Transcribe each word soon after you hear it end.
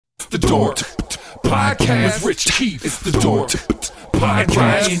the Dork Podcast with Rich Keefe. It's the Dork Podcast.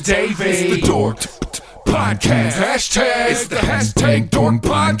 Ryan Davis. It's the Dork Podcast. Hashtag. It's the hashtag Dork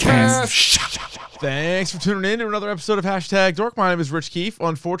Podcast. Thanks for tuning in to another episode of Hashtag Dork. My name is Rich Keefe.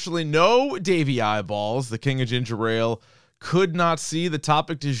 Unfortunately, no Davey Eyeballs, the king of ginger ale, could not see the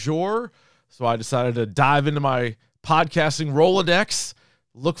topic du jour, so I decided to dive into my podcasting Rolodex,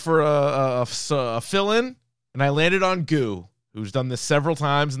 look for a fill-in, and I landed on Goo, who's done this several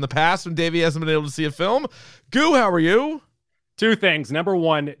times in the past when Davey hasn't been able to see a film. Goo, how are you? Two things. Number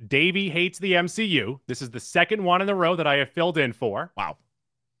one, Davey hates the MCU. This is the second one in a row that I have filled in for. Wow.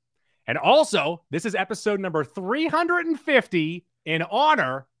 And also, this is episode number 350 in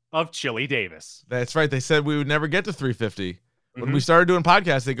honor of Chili Davis. That's right. They said we would never get to 350. When we started doing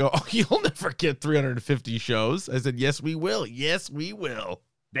podcasts, they go, oh, you'll never get 350 shows. I said, yes, we will. Yes, we will.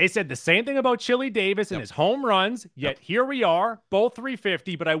 They said the same thing about Chili Davis and his home runs, yet here we are, both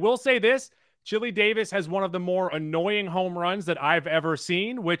 350. But I will say this, Chili Davis has one of the more annoying home runs that I've ever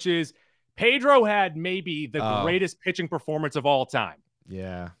seen, which is Pedro had maybe the greatest pitching performance of all time.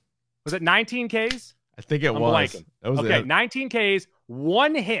 Yeah. Was it 19 Ks? I think it was. That was okay, it. 19 Ks,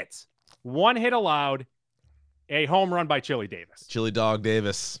 one hit allowed, a home run by Chili Davis. Chili Dog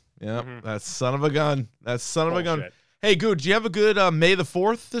Davis. Yep, That son of a gun. That son of a gun. Bullshit. Hey, Good, did you have a good May the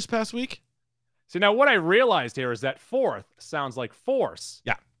 4th this past week? So now what I realized here is that 4th sounds like force.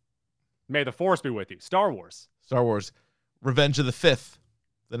 Yeah. May the force be with you. Star Wars. Revenge of the 5th,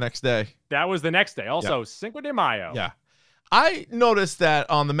 the next day. That was the next day. Also, Cinco de Mayo. Yeah. I noticed that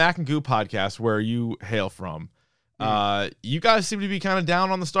on the Mac and Goo podcast, where you hail from, you guys seem to be kind of down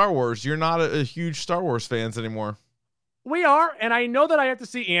on the Star Wars. You're not a huge Star Wars fans anymore. We are, and I know that I have to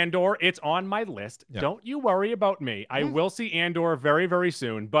see Andor. It's on my list. Yeah. Don't you worry about me. I will see Andor very, very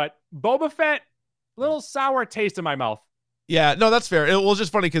soon. But Boba Fett, little sour taste in my mouth. Yeah, no, that's fair. It was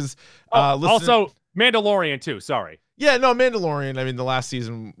just funny because also Mandalorian too. Sorry. Yeah, no, Mandalorian. I mean, the last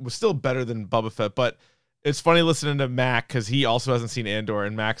season was still better than Boba Fett, but it's funny listening to Mac because he also hasn't seen Andor,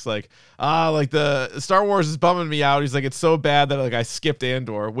 and Mac's like, like the Star Wars is bumming me out. He's like, it's so bad that like I skipped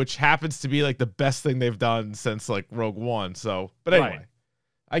Andor, which happens to be like the best thing they've done since like Rogue One. So, but anyway, Right.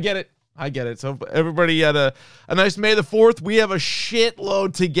 I get it. So everybody had a nice May the 4th. We have a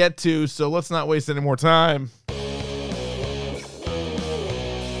shitload to get to, so let's not waste any more time.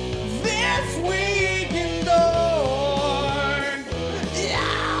 This week in Dork.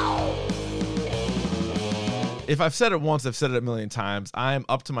 If I've said it once, I've said it a million times. I am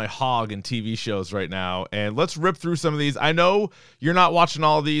up to my hog in TV shows right now, and let's rip through some of these. I know you're not watching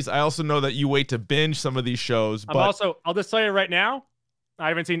all of these. I also know that you wait to binge some of these shows. But I'll just tell you right now, I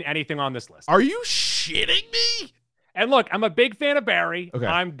haven't seen anything on this list. are you shitting me? And look, I'm a big fan of Barry. Okay.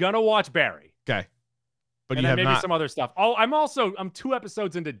 I'm gonna watch Barry. Okay, but And you then have maybe not. some other stuff. Oh, I'm 2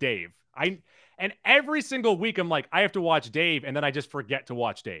 episodes into Dave. And every single week I'm like, I have to watch Dave, and then I just forget to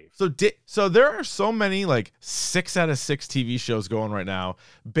watch Dave. So there are so many like 6 out of 6 TV shows going right now.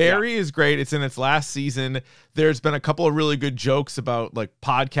 Barry is great. It's in its last season. There's been a couple of really good jokes about like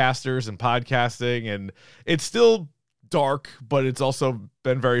podcasters and podcasting, and it's still dark, but it's also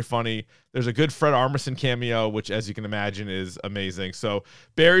been very funny. There's a good Fred Armisen cameo, which as you can imagine is amazing. So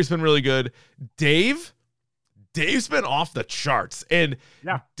Barry's been really good. Dave's been off the charts. And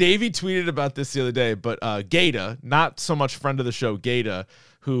Davey tweeted about this the other day, but Gata, not so much friend of the show, Gata,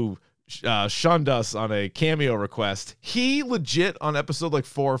 who shunned us on a cameo request, he legit on episode like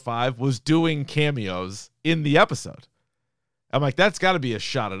 4 or 5 was doing cameos in the episode. I'm like, that's got to be a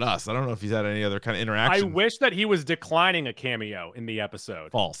shot at us. I don't know if he's had any other kind of interaction. I wish that he was declining a cameo in the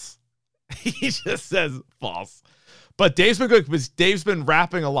episode. False. He just says false. But Dave's been good because Dave's been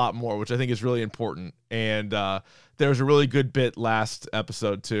rapping a lot more, which I think is really important. And there was a really good bit last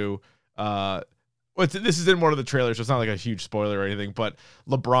episode too. This is in one of the trailers, so it's not like a huge spoiler or anything. But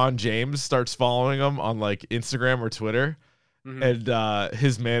LeBron James starts following him on like Instagram or Twitter, and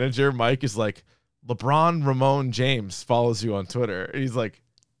his manager Mike is like, LeBron Ramon James follows you on Twitter. And he's like,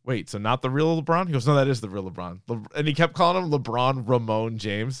 wait, so not the real LeBron? He goes, no, that is the real LeBron. And he kept calling him LeBron Ramon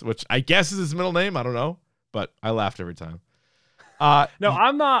James, which I guess is his middle name. I don't know. But I laughed every time. No,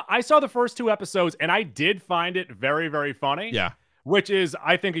 I'm not. I saw the first 2 episodes, and I did find it very, very funny. Yeah. Which is,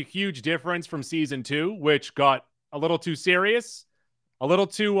 I think, a huge difference from season 2, which got a little too serious. A little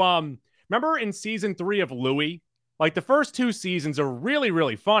too, remember in season 3 of Louie? Like, the first 2 seasons are really,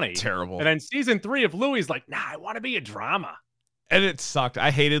 really funny. Terrible. And then season 3 of Louie is like, nah, I want to be a drama. And it sucked.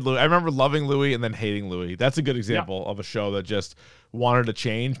 I hated Louie. I remember loving Louie and then hating Louie. That's a good example of a show that just wanted to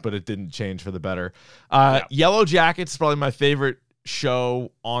change, but it didn't change for the better. Yellow Jackets is probably my favorite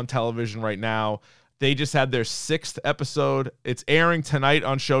show on television right now. They just had their 6th episode. It's airing tonight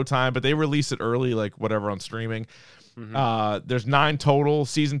on Showtime, but they release it early, like whatever on streaming. There's 9 total.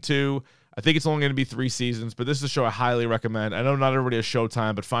 Season 2. I think it's only going to be 3 seasons, but this is a show I highly recommend. I know not everybody has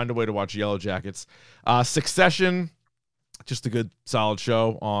Showtime, but find a way to watch Yellow Jackets. Succession, just a good, solid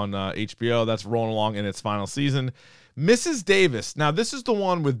show on HBO. That's rolling along in its final season. Mrs. Davis. Now, this is the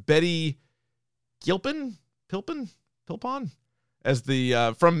one with Betty Pilpon as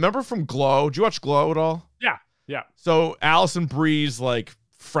the remember from Glow. Did you watch Glow at all? Yeah. So Allison Brie's like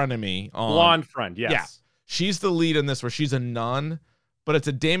frenemy on Blonde friend, yes. Yeah. She's the lead in this where she's a nun, but it's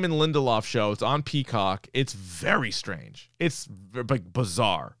a Damon Lindelof show. It's on Peacock. It's very strange. It's like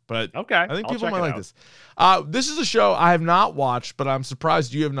bizarre, but Okay. I think I'll people check might it like out. this. This is a show I have not watched, but I'm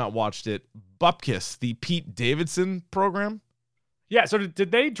surprised you have not watched it. Bupkis, the Pete Davidson program. Yeah, so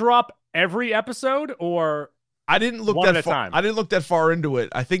did they drop every episode or I didn't look one that at a far. time? I didn't look that far into it.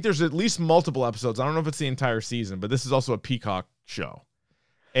 I think there's at least multiple episodes. I don't know if it's the entire season, but this is also a Peacock show.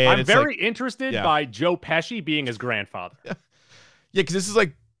 And I'm it's very like, interested yeah. by Joe Pesci being his grandfather. Yeah, because this is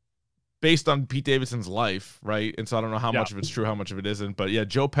like based on Pete Davidson's life, right? And so I don't know how much of it's true, how much of it isn't. But yeah,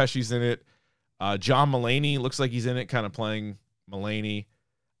 Joe Pesci's in it. John Mulaney looks like he's in it, kind of playing Mulaney.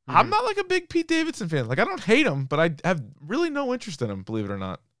 I'm not like a big Pete Davidson fan. Like I don't hate him, but I have really no interest in him, believe it or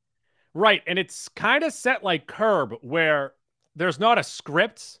not. Right, and it's kind of set like Curb, where there's not a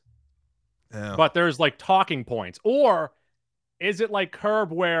script, Yeah. but there's like talking points. Or is it like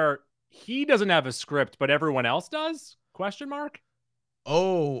Curb, where he doesn't have a script, but everyone else does? Question mark.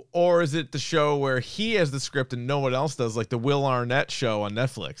 Oh, or is it the show where he has the script and no one else does, like the Will Arnett show on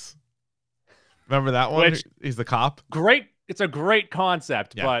Netflix? Remember that one? Which- He's the cop. Great. It's a great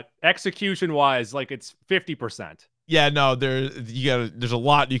concept, Yeah. but execution wise, like it's 50%. Yeah, no, there's a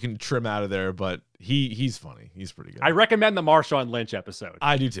lot you can trim out of there, but he's funny. He's pretty good. I recommend the Marshawn Lynch episode.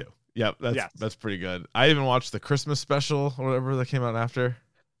 I do too. Yep, Yes. that's pretty good. I even watched the Christmas special or whatever that came out after.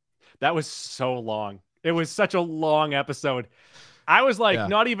 That was so long. It was such a long episode. I was like, Yeah.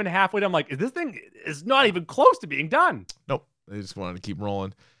 not even halfway. I'm like, this thing is not even close to being done. Nope, they just wanted to keep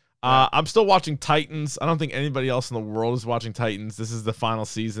rolling. I'm still watching Titans. I don't think anybody else in the world is watching Titans. This is the final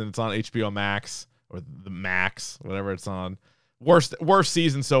season. It's on HBO Max or the Max, whatever it's on. Worst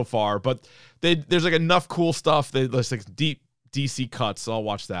season so far, but there's like enough cool stuff. There's like deep DC cuts, so I'll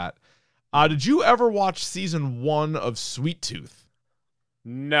watch that. Did you ever watch season 1 of Sweet Tooth?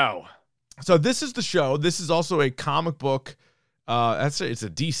 No. So this is the show. This is also a comic book. It's a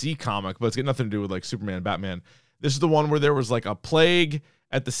DC comic, but it's got nothing to do with like Superman and Batman. This is the one where there was like a plague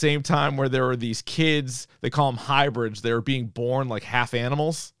at the same time where there were these kids, they call them hybrids. They were being born like half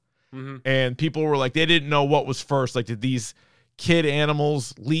animals. And people were like, they didn't know what was first. Like, did these kid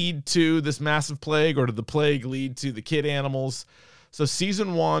animals lead to this massive plague, or did the plague lead to the kid animals? So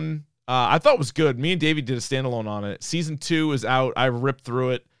season 1, I thought was good. Me and Davey did a standalone on it. Season 2 is out. I ripped through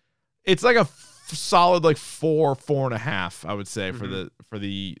it. It's like a solid like 4.5, I would say, for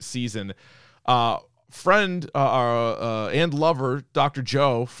the season. Friend and lover, Dr.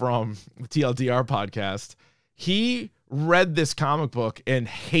 Joe from the TLDR podcast, he read this comic book and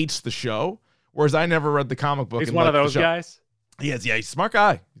hates the show, whereas I never read the comic book. He's and one of liked the those show. guys. He's a smart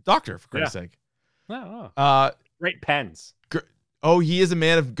guy. Doctor, for Christ's sake. Oh. Great pens. He is a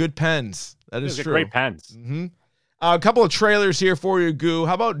man of good pens. That is Those are true. Great pens. A couple of trailers here for you, Goo.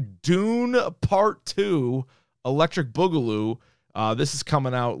 How about Dune Part 2, Electric Boogaloo? This is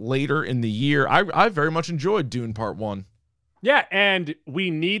coming out later in the year. I very much enjoyed Dune Part 1. Yeah, and we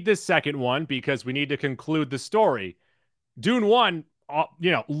need the second one because we need to conclude the story. Dune 1,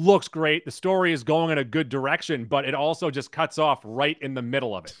 looks great. The story is going in a good direction, but it also just cuts off right in the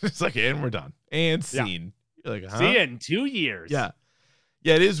middle of it. It's like, and we're done. And scene. You're like, huh? See you in 2 years. Yeah.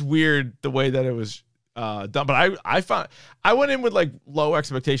 Yeah, it is weird the way that it was done. But I went in with like low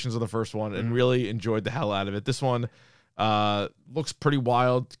expectations of the first one and really enjoyed the hell out of it. This one looks pretty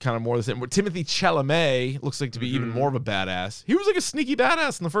wild, kind of more the same. Timothy Chalamet looks like to be even more of a badass. He was like a sneaky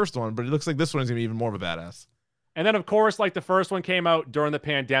badass in the first one, but it looks like this one is gonna be even more of a badass. And then, of course, like the first one came out during the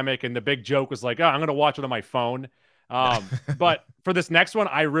pandemic, and the big joke was like, I'm going to watch it on my phone. But for this next one,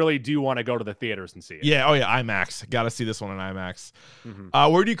 I really do want to go to the theaters and see it. Yeah. Oh, yeah. IMAX. Got to see this one in IMAX.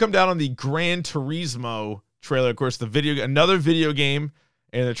 Where do you come down on the Gran Turismo trailer? Of course, another video game,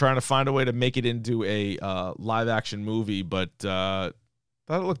 and they're trying to find a way to make it into a live action movie, but that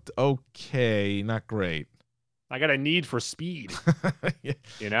looked okay. Not great. I got a need for speed. Yeah.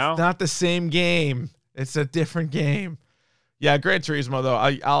 You know? It's not the same game. It's a different game. Yeah, Gran Turismo though.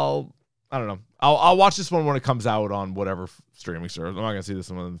 I don't know. I'll watch this one when it comes out on whatever streaming service. I'm not gonna see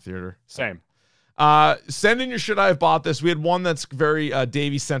this one in the theater. Same. Send in your should I have bought this. We had one that's very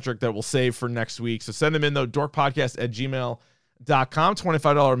Davey centric that we'll save for next week. So send them in though. dorkpodcast@gmail.com.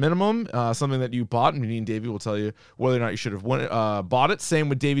 $25 minimum. Something that you bought, and me and Davey will tell you whether or not you should have bought it. Same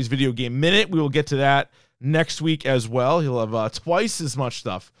with Davey's video game minute. We will get to that next week as well. He'll have twice as much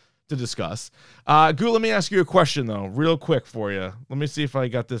stuff to discuss. Goo, let me ask you a question though, real quick for you. Let me see if I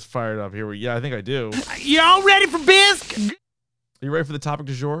got this fired up here. Yeah, I think I do. Y'all ready for Bisque? Are you ready for the topic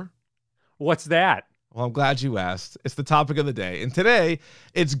du jour? What's that? Well, I'm glad you asked. It's the topic of the day. And today,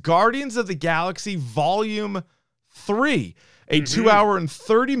 it's Guardians of the Galaxy Volume 3, a 2-hour and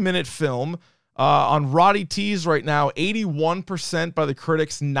 30-minute film on Roddy T's right now, 81% by the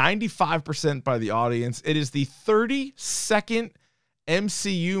critics, 95% by the audience. It is the 32nd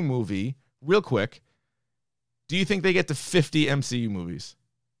MCU movie. Real quick, do you think they get to 50 MCU movies?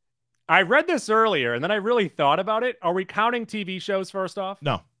 I read this earlier, and then I really thought about it. Are we counting TV shows first off?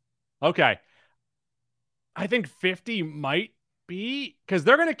 No. Okay. I think 50 might be, because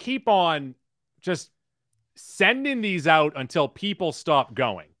they're going to keep on just sending these out until people stop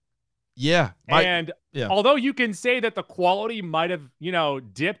going. Yeah. Although you can say that the quality might have,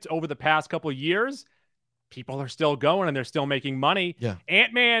 dipped over the past couple of years, people are still going and they're still making money. Yeah.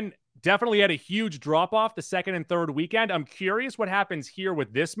 Ant-Man definitely had a huge drop-off the second and third weekend. I'm curious what happens here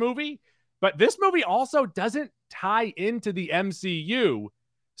with this movie, but this movie also doesn't tie into the MCU.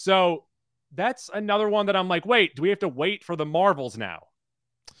 So that's another one that I'm like, wait, do we have to wait for the Marvels now?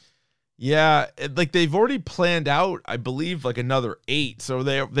 Yeah, like they've already planned out, I believe, like another 8. So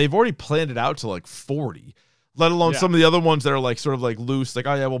they've already planned it out to like 40, let alone some of the other ones that are like sort of like loose, like,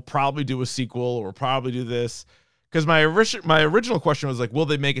 oh yeah, we'll probably do a sequel or we'll probably do this. Because my original question was like, will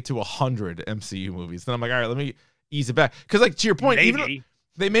they make it to 100 MCU movies? Then I'm like, all right, let me ease it back. Because like to your point, even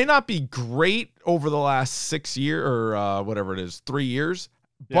they may not be great over the last 6 years or whatever it is, 3 years,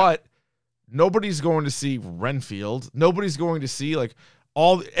 but nobody's going to see Renfield. Nobody's going to see like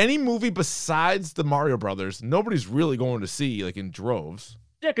any movie besides the Mario Brothers. Nobody's really going to see like in droves.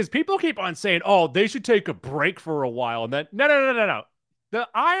 Yeah, because people keep on saying, oh, they should take a break for a while. And then, no. The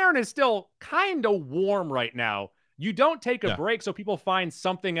iron is still kind of warm right now. You don't take a break so people find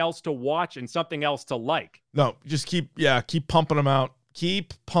something else to watch and something else to like. No, just keep pumping them out.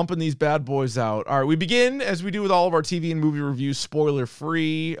 Keep pumping these bad boys out. All right, we begin, as we do with all of our TV and movie reviews,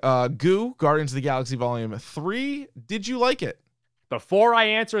 spoiler-free. Goo, Guardians of the Galaxy Volume 3. Did you like it? Before I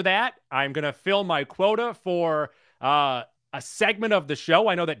answer that, I'm going to fill my quota for a segment of the show.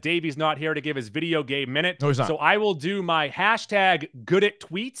 I know that Davey's not here to give his video game minute. No, he's not. So I will do my hashtag good at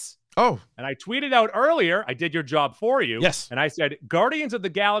tweets. Oh. And I tweeted out earlier, I did your job for you. Yes. And I said, Guardians of the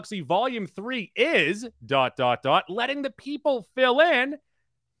Galaxy Volume 3 is ... letting the people fill in.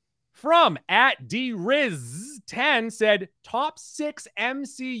 From at DRiz10 said, top 6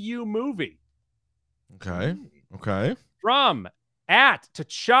 MCU movie. Okay. From at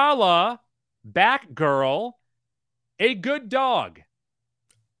T'Challa Batgirl, a good dog.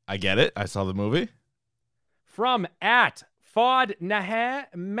 I get it. I saw the movie. From at Fod Naha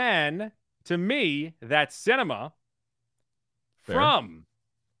Men, to me, that's cinema. Fair. From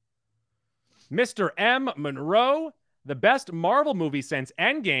Mr. M. Monroe, the best Marvel movie since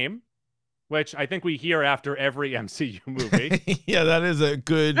Endgame, which I think we hear after every MCU movie. Yeah, that is a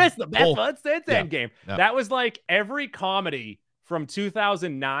good... That's the best one since Endgame. Yeah. That was like every comedy from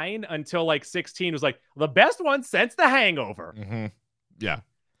 2009 until like 16 was like the best one since The Hangover. Mm-hmm. Yeah.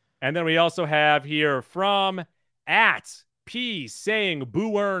 And then we also have here from at P saying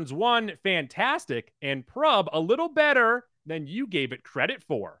Boo Earns 1 fantastic and Prub a little better than you gave it credit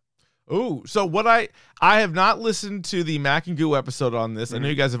for. Ooh, so what I have not listened to the Mac and Goo episode on this. I know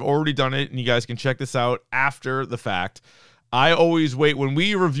you guys have already done it, and you guys can check this out after the fact. I always wait when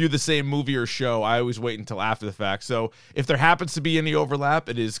we review the same movie or show. I always wait until after the fact. So if there happens to be any overlap,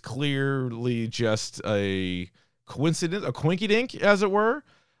 it is clearly just a coincidence, a quinky dink, as it were.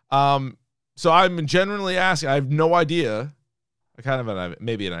 So I'm generally asking. I have no idea. I kind of have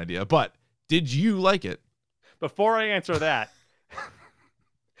maybe an idea, but did you like it? Before I answer that,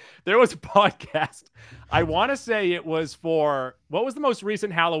 there was a podcast. I want to say it was for, what was the most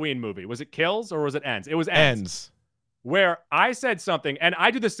recent Halloween movie? Was it Kills or was it Ends? It was Ends. Where I said something, and I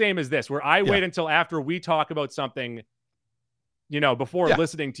do the same as this, where I wait until after we talk about something, before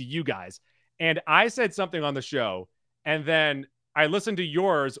listening to you guys. And I said something on the show, and then I listened to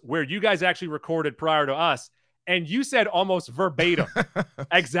yours where you guys actually recorded prior to us, and you said almost verbatim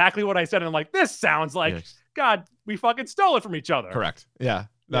exactly what I said. And I'm like, this sounds like, God, we fucking stole it from each other. Correct. Yeah.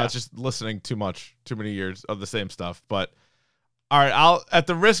 No, it's just listening too many years of the same stuff. But All right, I'll at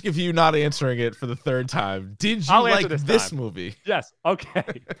the risk of you not answering it for the third time, did you like this movie? Yes.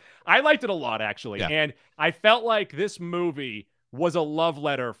 Okay. I liked it a lot, actually. Yeah. And I felt like this movie was a love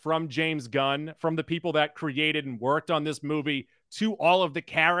letter from James Gunn, from the people that created and worked on this movie, to all of the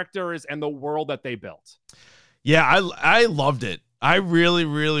characters and the world that they built. Yeah, I loved it. I really,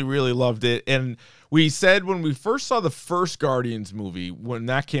 really, really loved it. And we said when we first saw the first Guardians movie, when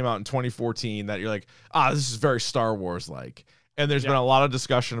that came out in 2014, that you're like, this is very Star Wars-like. And there's been a lot of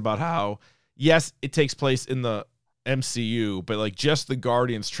discussion about how, yes, it takes place in the MCU, but like just the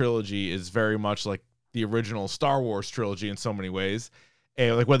Guardians trilogy is very much like the original Star Wars trilogy in so many ways.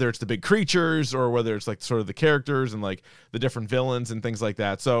 And like whether it's the big creatures or whether it's like sort of the characters and like the different villains and things like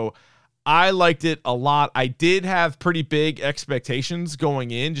that. So I liked it a lot. I did have pretty big expectations going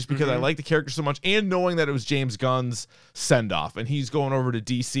in just because I like the character so much, and knowing that it was James Gunn's send-off and he's going over to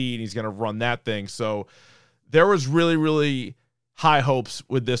DC and he's going to run that thing. So there was really, really high hopes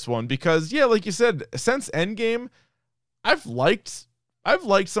with this one because, yeah, like you said, since Endgame, I've liked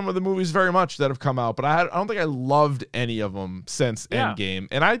some of the movies very much that have come out, but I don't think I loved any of them since Endgame.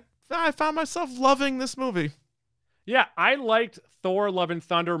 And I found myself loving this movie. Yeah, I liked Thor: Love and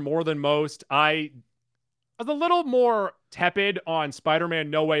Thunder more than most. I was a little more tepid on Spider-Man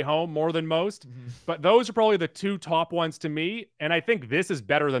No Way Home more than most, but those are probably the two top ones to me, and I think this is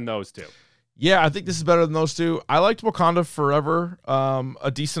better than those two. Yeah, I think this is better than those two. I liked Wakanda Forever a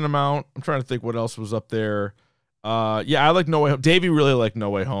decent amount. I'm trying to think what else was up there. Yeah, I like No Way Home. Davey really liked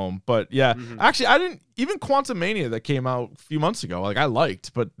No Way Home, but yeah, actually, I didn't even Quantumania that came out a few months ago. Like I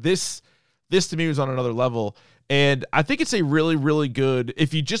liked, but this to me was on another level, and I think it's a really, really good.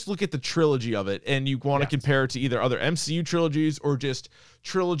 If you just look at the trilogy of it, and you want to compare it to either other MCU trilogies or just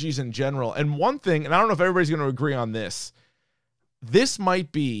trilogies in general. And one thing, and I don't know if everybody's going to agree on this. This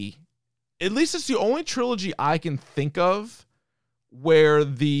might be, at least it's the only trilogy I can think of where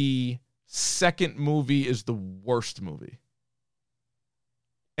the second movie is the worst movie.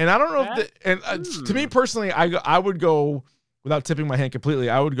 And I don't know if to me personally, I would go, without tipping my hand completely,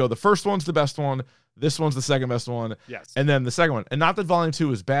 I would go the first one's the best one, this one's the second best one, and then the second one. And not that Volume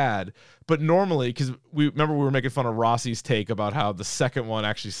 2 is bad, but normally, because we were making fun of Rossi's take about how the second one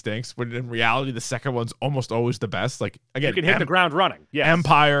actually stinks, when in reality the second one's almost always the best. Like again, you can hit the ground running. Yes.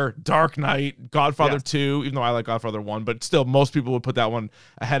 Empire, Dark Knight, Godfather 2, even though I like Godfather 1, but still most people would put that one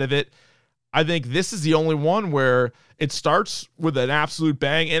ahead of it. I think this is the only one where it starts with an absolute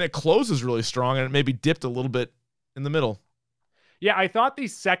bang and it closes really strong, and it maybe dipped a little bit in the middle. Yeah, I thought the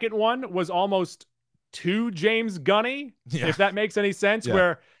second one was almost too James Gunny, if that makes any sense,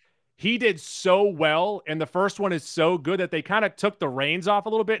 where he did so well and the first one is so good that they kind of took the reins off a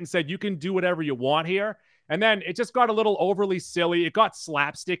little bit and said, you can do whatever you want here. And then it just got a little overly silly. It got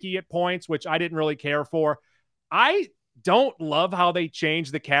slapsticky at points, which I didn't really care for. I don't love how they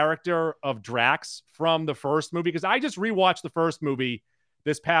changed the character of Drax from the first movie, because I just rewatched the first movie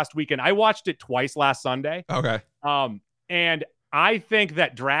this past weekend. I watched it twice last Sunday. Okay. And I think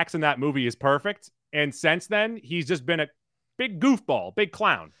that Drax in that movie is perfect. And since then, he's just been a big goofball, big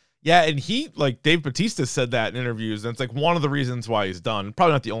clown. Yeah, and he, like Dave Bautista said that in interviews, and it's like one of the reasons why he's done.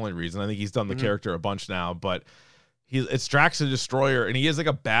 Probably not the only reason. I think he's done the character a bunch now, but it's Drax the Destroyer, and he is like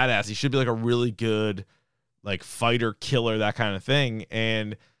a badass. He should be like a really good like fighter, killer, that kind of thing.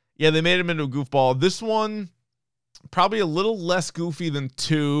 And yeah, they made him into a goofball. This one, probably a little less goofy than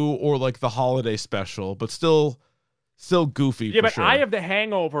 2 or like the holiday special, but still goofy. Yeah, but sure. I have the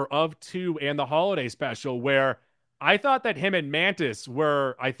hangover of 2 and the holiday special, where I thought that him and Mantis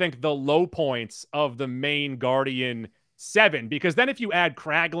were, I think, the low points of the main Guardian 7, because then if you add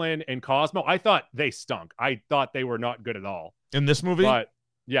Kraglin and Cosmo, I thought they stunk. I thought they were not good at all. In this movie? But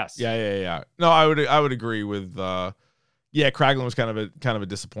yes. Yeah. No, I would agree with Kraglin was kind of a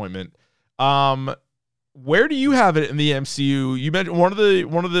disappointment. Where do you have it in the MCU? You mentioned one of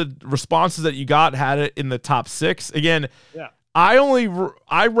the responses that you got had it in the top 6. Again,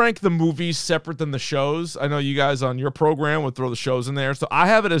 I rank the movies separate than the shows. I know you guys on your program would throw the shows in there. So I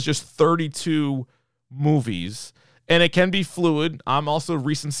have it as just 32 movies, and it can be fluid. I'm also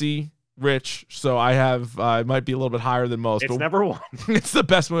recency rich, so I have it might be a little bit higher than most. It's number 1. It's the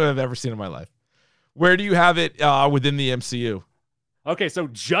best movie I've ever seen in my life. Where do you have it within the MCU? Okay, so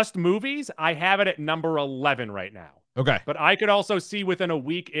just movies, I have it at number 11 right now. Okay. But I could also see within a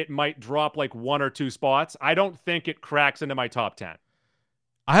week it might drop like 1 or 2 spots. I don't think it cracks into my top 10.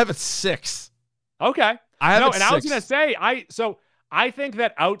 I have it 6. Okay. I have it 6. I was going to say, I think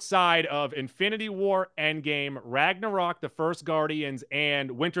that outside of Infinity War, Endgame, Ragnarok, The First Guardians, and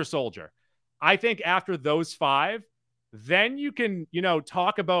Winter Soldier, I think after those 5, then you can,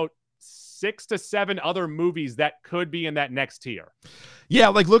 talk about 6 to 7 other movies that could be in that next tier. Yeah,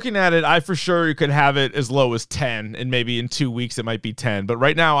 like looking at it, I for sure could have it as low as 10, and maybe in 2 weeks it might be 10. But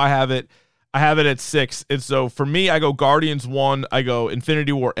right now I have it at 6. And so for me, I go Guardians 1, I go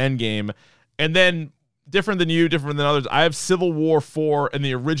Infinity War Endgame, and then different than you, different than others, I have Civil War 4 and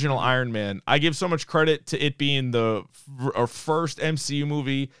the original Iron Man. I give so much credit to it being the first MCU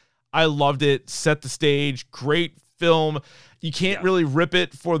movie. I loved it, set the stage, great film. You can't really rip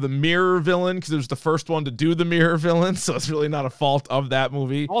it for the mirror villain because it was the first one to do the mirror villain, so it's really not a fault of that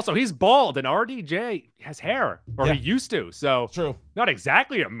movie. Also, he's bald, and RDJ has hair, or he used to, so true. Not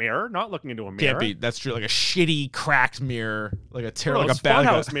exactly a mirror, not looking into a mirror. Can't be. That's true. Like a shitty, cracked mirror, like a terrible, like a frat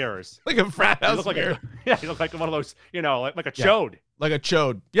house mirrors, like a frat house mirror. You look like one of those, like a chode. Like a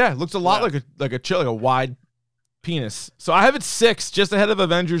chode. Yeah, it looks a lot like a chode, like a wide penis. So I have it 6, just ahead of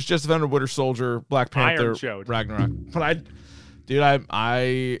Avengers, just ahead of Winter Soldier, Black Panther, Ragnarok. But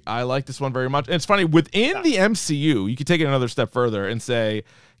I like this one very much. And it's funny, within the MCU, you could take it another step further and say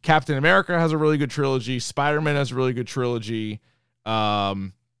Captain America has a really good trilogy, Spider-Man has a really good trilogy,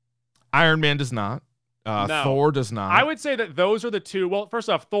 Iron Man does not. No. Thor does not. I would say that those are the two. Well, first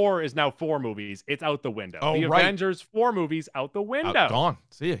off, Thor is now 4 movies. It's out the window. The Avengers 4 movies out the window. Gone.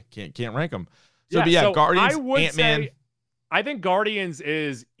 See ya. Can't rank them. So Guardians, Ant-Man. I think Guardians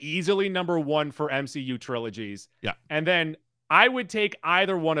is easily number 1 for MCU trilogies. Yeah. And then I would take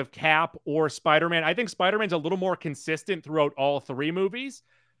either one of Cap or Spider-Man. I think Spider-Man's a little more consistent throughout all 3 movies,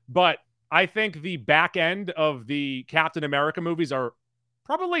 but I think the back end of the Captain America movies are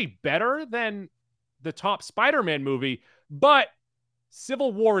probably better than the top Spider-Man movie, but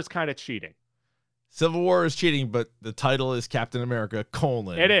Civil War is kind of cheating. Civil War is cheating, but the title is Captain America,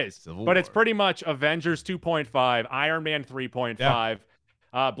 It is, Civil but War. It's pretty much Avengers 2.5, Iron Man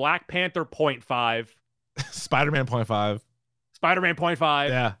 3.5, Black Panther 0.5, Spider-Man 0.5. Spider-Man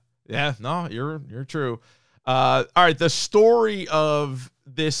 0.5. Yeah. No, you're true. All right, the story of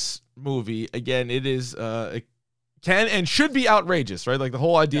this movie, again, it is it can and should be outrageous, right? Like the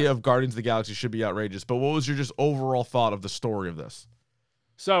whole idea of Guardians of the Galaxy should be outrageous. But what was your just overall thought of the story of this?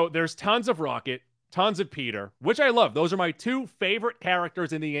 So there's tons of Rocket, tons of Peter, which I love. Those are my 2 favorite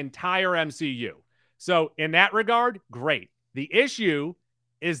characters in the entire MCU. So in that regard, great. The issue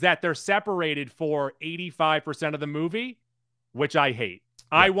is that they're separated for 85% of the movie, which I hate.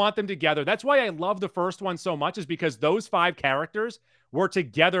 Yeah. I want them together. That's why I love the first one so much, is because those 5 characters were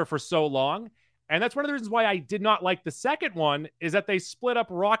together for so long. And that's one of the reasons why I did not like the second one, is that they split up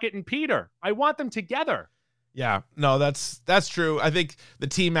Rocket and Peter. I want them together. Yeah, no, that's true. I think the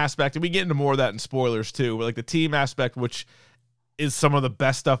team aspect, and we get into more of that in spoilers too, but like the team aspect, which is some of the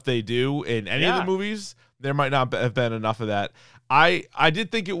best stuff they do in any of the movies, there might not have been enough of that. I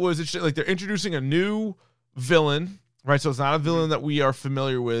did think it was interesting, like they're introducing a new villain, right? So it's not a villain that we are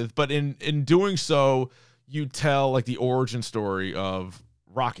familiar with, but in doing so, you tell like the origin story of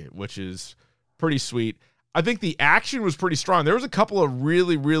Rocket, which is pretty sweet. I think the action was pretty strong. There was a couple of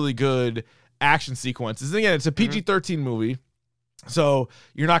really, really good action sequences. And again, it's a PG-13 movie, so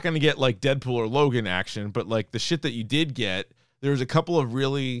you're not going to get like Deadpool or Logan action, but like the shit that you did get, there's a couple of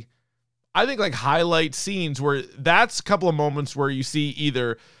really, I think, like highlight scenes where that's a couple of moments where you see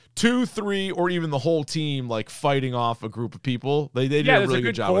either 2, 3, or even the whole team like fighting off a group of people. They did a really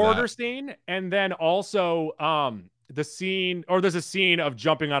good job with that. Corridor scene, and then also the scene, or there's a scene of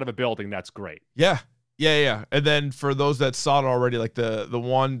jumping out of a building. That's great. Yeah. And then for those that saw it already, like the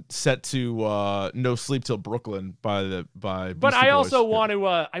one set to No Sleep Till Brooklyn by But I also want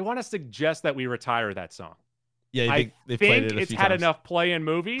to suggest that we retire that song. Yeah, I think it's had enough play in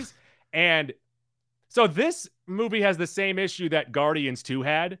movies. And so this movie has the same issue that Guardians 2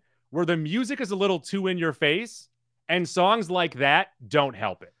 had, where the music is a little too in your face, and songs like that don't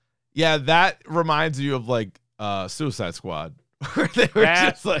help it. Yeah, that reminds you of like Suicide Squad. Where they were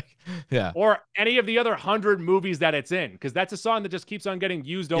just like, or any of the other 100 movies that it's in, because that's a song that just keeps on getting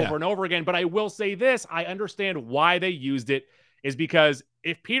used over and over again. But I will say this, I understand why they used it, is because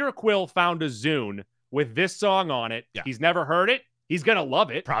if Peter Quill found a Zune with this song on it, he's never heard it, he's gonna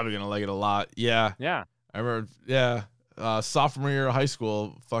love it. Probably gonna like it a lot. Yeah. I remember, sophomore year of high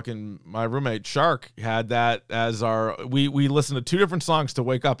school, fucking my roommate Shark had that as we listened to 2 different songs to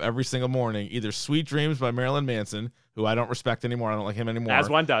wake up every single morning, either Sweet Dreams by Marilyn Manson, who I don't respect anymore, I don't like him anymore, as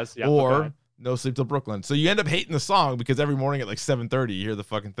one does, or No Sleep Till Brooklyn. So you end up hating the song because every morning at like 7:30 you hear the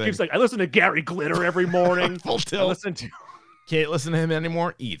fucking thing. He's like, I listen to Gary Glitter every morning. Full tilt. Can't listen to him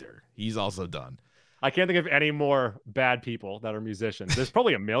anymore either. He's also done. I can't think of any more bad people that are musicians. There's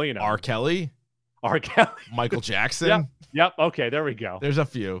probably a million of them. R. Kelly, Michael Jackson. Yep. Okay, there we go. There's a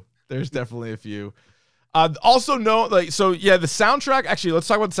few. There's definitely a few. Also, no, like, so yeah, the soundtrack. Actually, let's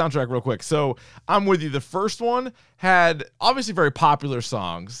talk about the soundtrack real quick. So I'm with you. The first one had obviously very popular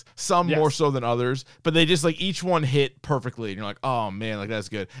songs, some more so than others, but they just like each one hit perfectly. And you're like, oh man, like that's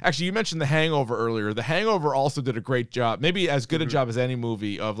good. Actually, you mentioned The Hangover earlier. The Hangover also did a great job, maybe as good a job as any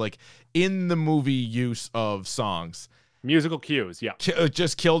movie of like in the movie use of songs. Musical cues, yeah.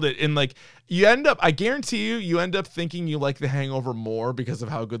 Just killed it. And like you end up, I guarantee you end up thinking you like The Hangover more because of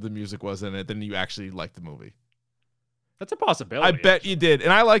how good the music was in it than you actually like the movie. That's a possibility. I bet you did.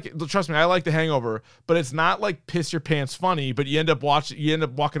 And I like it. Trust me, I like The Hangover, but it's not like piss your pants funny, but you end up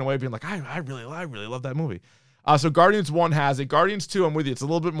walking away being like, I really love that movie. So Guardians 1 has it. Guardians 2, I'm with you. It's a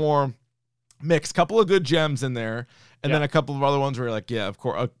little bit more mixed. Couple of good gems in there. And then a couple of other ones where you're like, yeah, of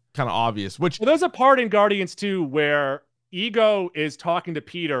course, kind of obvious. Which there's a part in Guardians 2 where Ego is talking to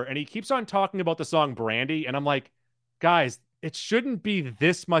Peter and he keeps on talking about the song Brandy. And I'm like, guys, it shouldn't be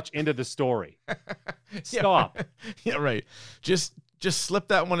this much into the story. Stop. Yeah, right. Just slip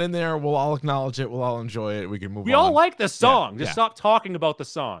that one in there. We'll all acknowledge it. We'll all enjoy it. We can move on. We all like the song. Just stop talking about the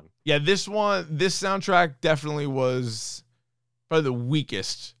song. Yeah, this soundtrack definitely was probably the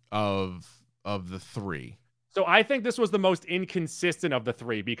weakest of the three. So I think this was the most inconsistent of the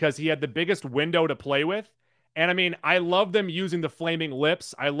three because he had the biggest window to play with. And I mean, I love them using the Flaming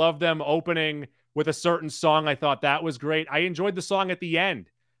Lips. I love them opening with a certain song. I thought that was great. I enjoyed the song at the end,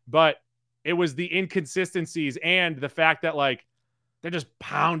 but it was the inconsistencies and the fact that like they're just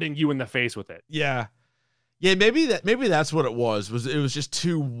pounding you in the face with it. Yeah. Yeah, maybe that's what it was. It was just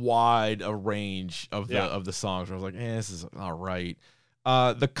too wide a range of the songs where I was like, this is all right.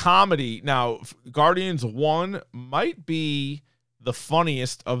 The comedy, now Guardians 1 might be the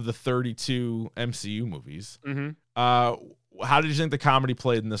funniest of the 32 MCU movies. How did you think the comedy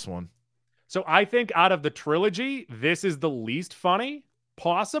played in this one? So I think out of the trilogy, this is the least funny,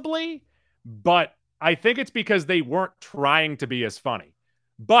 possibly, but I think it's because they weren't trying to be as funny.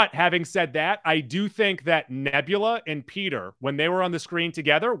 But having said that, I do think that Nebula and Peter, when they were on the screen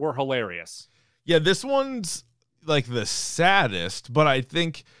together, were hilarious. Yeah, this one's like the saddest, but I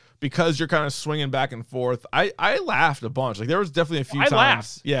think because you're kind of swinging back and forth, I laughed a bunch. Like there was definitely a few times.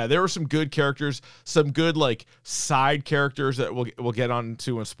 Laughed. Yeah, there were some good characters, some good like side characters that we'll get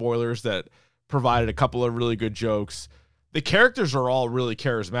onto in spoilers that provided a couple of really good jokes. The characters are all really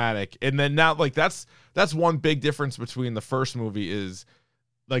charismatic, and then now like that's one big difference between the first movie is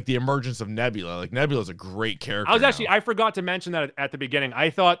like the emergence of Nebula. Like Nebula's a great character. I forgot to mention that at the beginning. I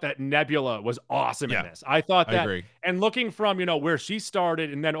thought that Nebula was awesome in this. I thought that, agree. And looking from, where she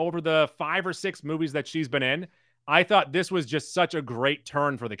started and then over the 5 or 6 movies that she's been in, I thought this was just such a great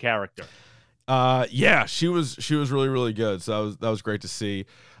turn for the character. Yeah, she was really, really good. So that was great to see.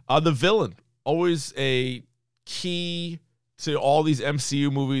 The villain, always a key to all these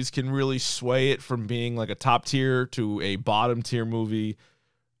MCU movies, can really sway it from being like a top tier to a bottom tier movie.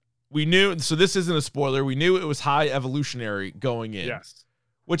 We knew, so this isn't a spoiler, we knew it was high evolutionary going in. Yes.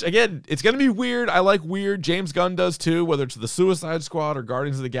 Which, again, it's going to be weird. I like weird. James Gunn does too, whether it's the Suicide Squad or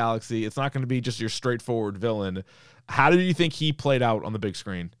Guardians of the Galaxy. It's not going to be just your straightforward villain. How did you think he played out on the big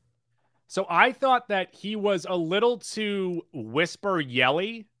screen? So I thought that he was a little too whisper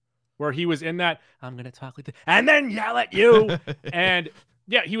yelly, where he was in that, I'm going to talk like this, and then yell at you. And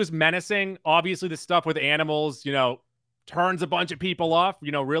yeah, he was menacing. Obviously, the stuff with animals, turns a bunch of people off,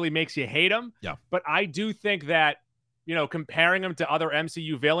 really makes you hate him. Yeah. But I do think that, comparing him to other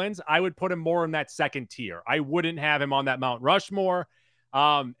MCU villains, I would put him more in that second tier. I wouldn't have him on that Mount Rushmore.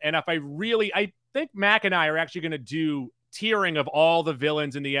 And if I think Mac and I are actually going to do tiering of all the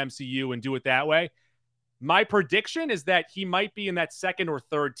villains in the MCU and do it that way. My prediction is that he might be in that second or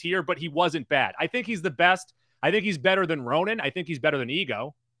third tier, but he wasn't bad. I think he's the best. I think he's better than Ronan. I think he's better than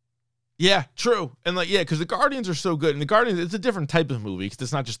Ego. Yeah, true. And because the Guardians are so good. And the Guardians, it's a different type of movie because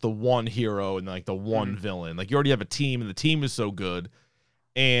it's not just the one hero and like the one villain. Like you already have a team and the team is so good.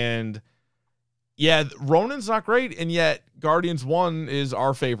 And yeah, Ronan's not great. And yet Guardians 1 is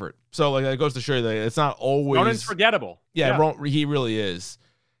our favorite. So like that goes to show you that it's not always. Ronan's forgettable. Yeah. He really is.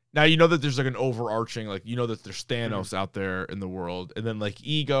 Now, that there's like an overarching, like, that there's Thanos out there in the world. And then like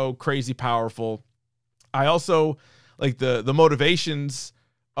Ego, crazy powerful. I also like the motivations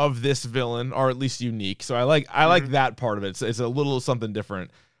of this villain are at least unique. So I like that part of it. It's a little something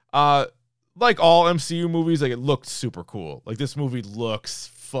different. Like all MCU movies, like it looked super cool. Like this movie looks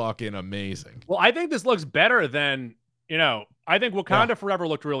fucking amazing. Well, I think this looks better than, I think Wakanda Forever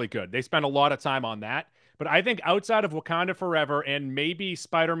looked really good. They spent a lot of time on that. But I think outside of Wakanda Forever and maybe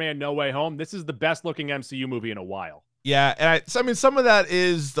Spider-Man No Way Home, this is the best looking MCU movie in a while. Yeah, and I mean, some of that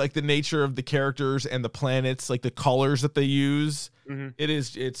is like the nature of the characters and the planets, like the colors that they use.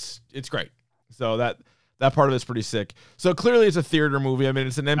 It's great. So That part of it's pretty sick. So clearly it's a theater movie. I mean,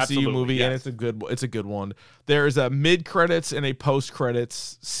 it's an MCU Absolutely, movie, yes. and it's a good one. There's a mid-credits and a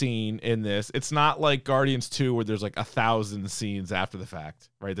post-credits scene in this. It's not like Guardians 2 where there's like 1,000 scenes after the fact,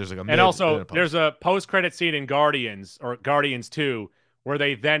 right? There's like a mid And also, and a post. there's a post-credit scene in Guardians 2 where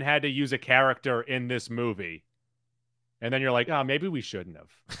they then had to use a character in this movie. And then you're like, oh, maybe we shouldn't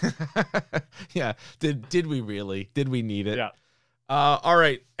have. Yeah. Did we really? Did we need it? Yeah. All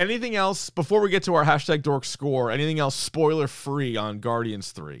right. Anything else before we get to our hashtag dork score? Anything else spoiler free on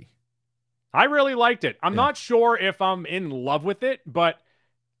Guardians 3? I really liked it. I'm Yeah. not sure if I'm in love with it, but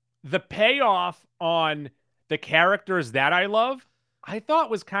the payoff on the characters that I love, I thought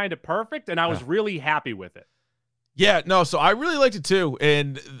was kind of perfect, and I was really happy with it. Yeah, no, so I really liked it too,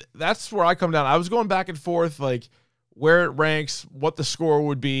 and that's where I come down. I was going back and forth, like where it ranks, what the score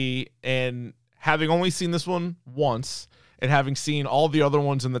would be, and having only seen this one once, and having seen all the other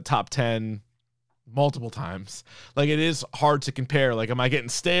ones in the top 10 multiple times, like it is hard to compare. Like, am I getting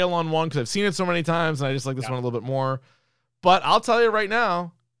stale on one because I've seen it so many times, and I just like this one a little bit more? But I'll tell you right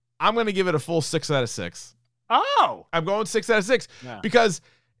now, I'm going to give it a full 6 out of 6. Oh! I'm going 6 out of 6 Yeah. because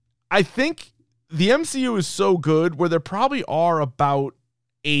I think the MCU is so good where there probably are about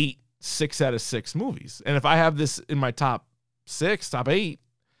 8 6 out of 6 movies. And if I have this in my top 6, top 8,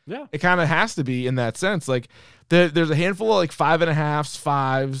 Yeah. it kind of has to be in that sense. Like there's a handful of like 5.5s,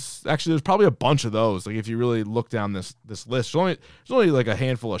 5s. Actually, there's probably a bunch of those. Like if you really look down this list, there's only like a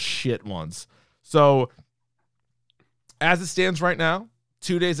handful of shit ones. So as it stands right now,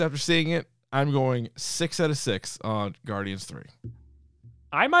 2 days after seeing it, I'm going 6 out of 6 on Guardians 3.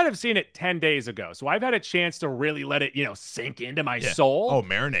 I might have seen it 10 days ago, so I've had a chance to really let it, sink into my soul. Oh,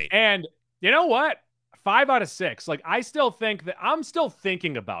 marinate. And you know what? 5 out of 6. Like, I still think that I'm still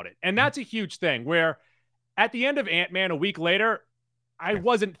thinking about it. And that's a huge thing where at the end of Ant-Man a week later, I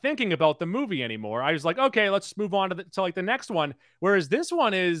wasn't thinking about the movie anymore. I was like, okay, let's move on to like the next one. Whereas this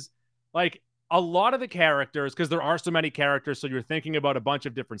one is like a lot of the characters, because there are so many characters, so you're thinking about a bunch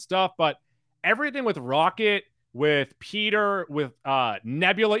of different stuff, but everything with Rocket, with Peter, with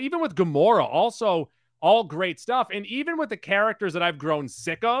Nebula, even with Gamora, also all great stuff. And even with the characters that I've grown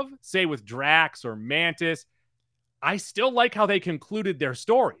sick of, say with Drax or Mantis, I still like how they concluded their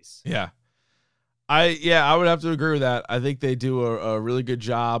stories. Yeah. I would have to agree with that. I think they do a really good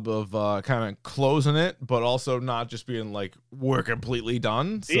job of kind of closing it, but also not just being like, we're completely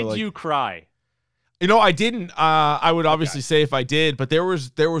done. So, Did you cry? I didn't. I would obviously say if I did, but there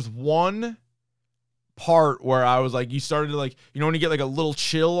was one part where I was like, you started to like, when you get like a little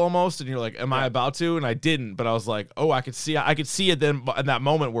chill almost, and you're like, am I about to? And I didn't, but I was like, oh, I could see it then in that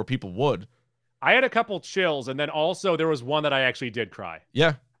moment where people would. I had a couple chills, and then also there was one that I actually did cry.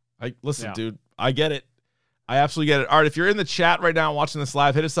 Yeah. Dude, I get it. I absolutely get it. All right, if you're in the chat right now watching this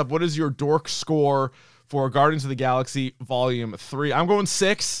live, hit us up. What is your dork score for Guardians of the Galaxy Volume 3? I'm going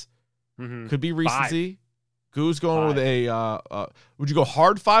 6. Mm-hmm. Could be recency. 5. Goo's going 5. with a would you go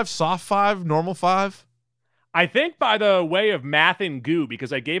hard 5, soft 5, normal 5? I think by the way of math and Goo,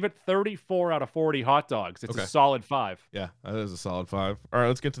 because I gave it 34 out of 40 hot dogs. It's a solid 5. Yeah, that is a solid 5. All right,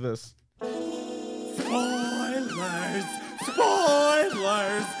 let's get to this. Spoilers!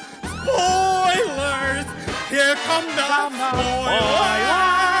 Spoilers! Spoilers! Here come the spoilers!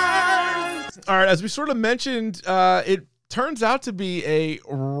 All right, as we sort of mentioned, it turns out to be a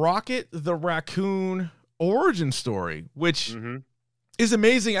Rocket the Raccoon origin story, which is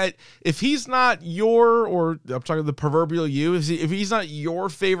amazing. If he's not I'm talking the proverbial you, if he's not your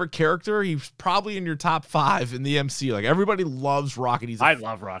favorite character, he's probably in your top 5 in the MCU. Like, everybody loves Rocket. I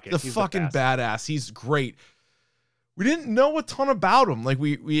love Rocket. He's fucking badass. He's great. We didn't know a ton about him. Like,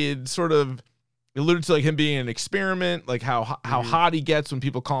 we had sort of alluded to like him being an experiment, like how hot he gets when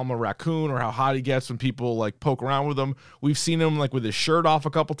people call him a raccoon, or how hot he gets when people like poke around with him. We've seen him like with his shirt off a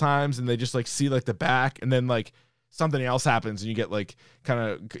couple times, and they just like see like the back, and then like something else happens and you get like kind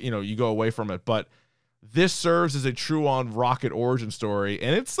of, you go away from it. But this serves as a true on Rocket origin story,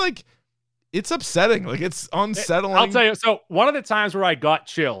 and it's like, it's upsetting. Like, it's unsettling. I'll tell you. So one of the times where I got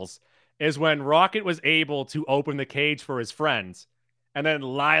chills is when Rocket was able to open the cage for his friends, and then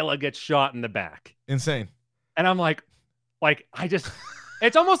Lila gets shot in the back. Insane. And I'm like I just,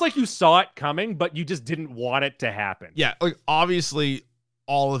 it's almost like you saw it coming, but you just didn't want it to happen. Yeah. Like, obviously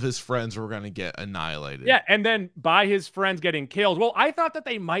all of his friends were going to get annihilated. Yeah. And then by his friends getting killed. Well, I thought that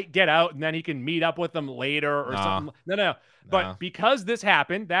they might get out and then he can meet up with them later or something. No. But because this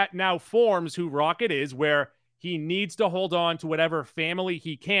happened, that now forms who Rocket is, where he needs to hold on to whatever family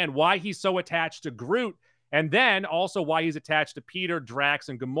he can, why he's so attached to Groot, and then also why he's attached to Peter, Drax,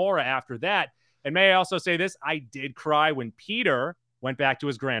 and Gamora after that. And may I also say this, I did cry when Peter went back to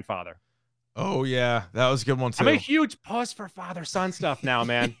his grandfather. Oh yeah, that was a good one too. I'm a huge puss for father-son stuff now,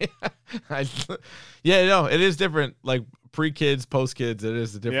 man. I, yeah, no, it is different. Like pre-kids, post-kids, it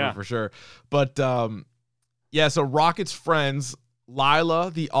is different Yeah. for sure. But yeah, so Rocket's friends, Lila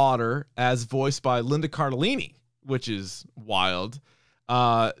the otter, as voiced by Linda Cardellini, which is wild.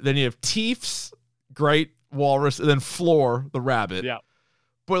 Then you have Teefs, great walrus, and then Floor the rabbit. Yeah.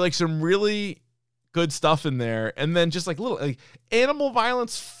 But like some really good stuff in there, and then just like little like animal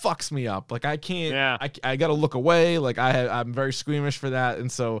violence fucks me up. Like I can't. Yeah. I gotta look away. Like I'm very squeamish for that, and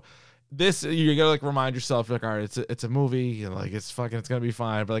so this you gotta like remind yourself like, all right, it's a movie, and like it's gonna be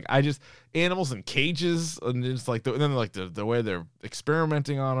fine. But like I just animals in cages, and just like then like the way they're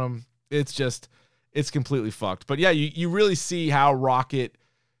experimenting on them, it's completely fucked. But yeah, you really see how Rocket,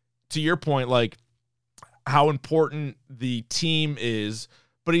 to your point, like how important the team is.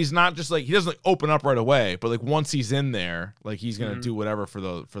 But he's not just like, he doesn't like open up right away, but like once he's in there, like he's gonna do whatever for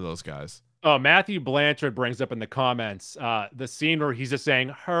those guys. Oh, Matthew Blanchard brings up in the comments the scene where he's just saying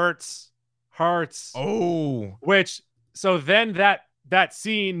hurts. Oh, Which so then that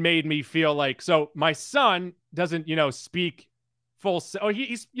scene made me feel like, so my son doesn't speak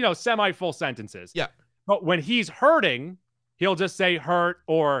he's semi full sentences. Yeah. But when he's hurting, he'll just say hurt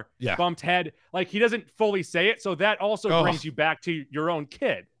or bumped head. Like he doesn't fully say it. So that also brings you back to your own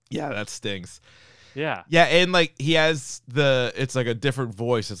kid. Yeah, that stings. Yeah. Yeah, and like he has it's like a different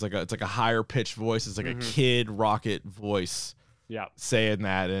voice. It's like a higher pitched voice. It's like a kid Rocket voice. Yeah. Saying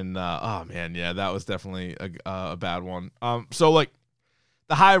that, and oh man, yeah, that was definitely a bad one. So like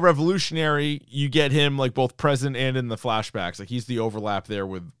the High Revolutionary, you get him like both present and in the flashbacks. Like he's the overlap there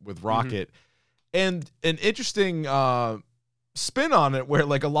with Rocket. And an interesting spin on it where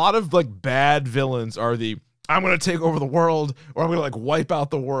like a lot of like bad villains are I'm gonna take over the world, or I'm gonna like wipe out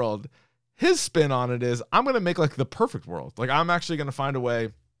the world. His spin on it is I'm gonna make like the perfect world. Like I'm actually gonna find a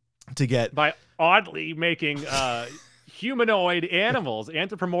way to get by oddly making humanoid animals,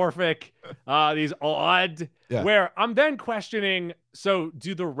 anthropomorphic, these odd where I'm then questioning, so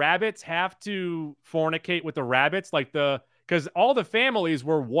do the rabbits have to fornicate with the rabbits? Like because all the families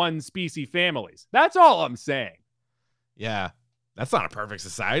were one species families. That's all I'm saying. Yeah. That's not a perfect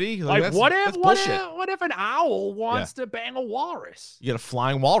society. Like what if an owl wants to bang a walrus? You get a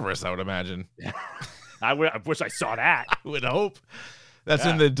flying walrus, I would imagine. I wish I saw that. I would hope. That's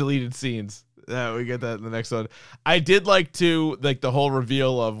in the deleted scenes. We get that in the next one. I did like the whole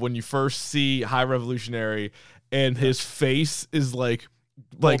reveal of when you first see High Revolutionary and his face is like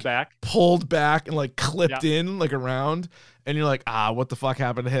pulled back and like clipped in like around, and you're like, what the fuck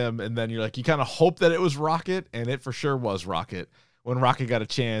happened to him? And then you're like, you kind of hope that it was Rocket, and it for sure was Rocket when Rocket got a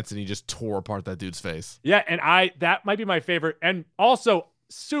chance and he just tore apart that dude's face. Yeah, and that might be my favorite, and also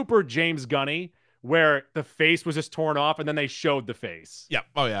super James Gunny, where the face was just torn off and then they showed the face. Yeah.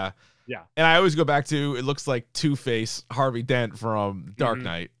 Oh yeah. Yeah. And I always go back to, it looks like Two-Face, Harvey Dent from Dark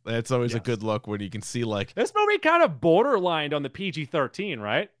Knight. That's always a good look when you can see like... This movie kind of borderlined on the PG-13,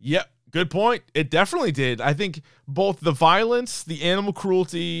 right? Yep. Good point. It definitely did. I think both the violence, the animal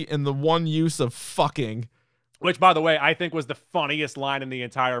cruelty, and the one use of fucking... Which, by the way, I think was the funniest line in the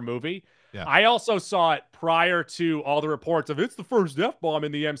entire movie. Yeah. I also saw it prior to all the reports of it's the first F-bomb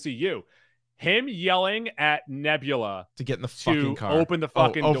in the MCU. Him yelling at Nebula to get in the fucking car, open the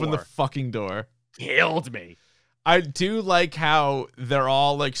fucking door. Open the fucking door. Killed me. I do like how they're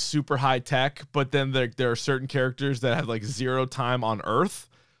all like super high tech, but then there are certain characters that have like zero time on Earth.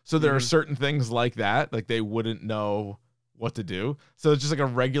 So there are certain things like that, like they wouldn't know what to do. So it's just like a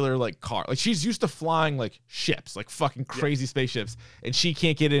regular like car. Like she's used to flying like ships, like fucking crazy spaceships, and she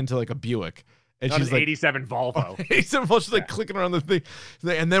can't get into like a Buick. And she's like 87 Volvo. 87 Volvo. She's like clicking around the thing.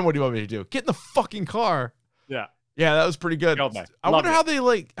 And then what do you want me to do? Get in the fucking car. Yeah. Yeah, that was pretty good. I wonder how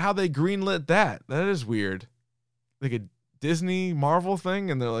they greenlit that. That is weird. Like a Disney Marvel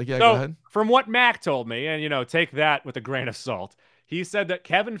thing, and they're like, go ahead. From what Mac told me, and take that with a grain of salt, he said that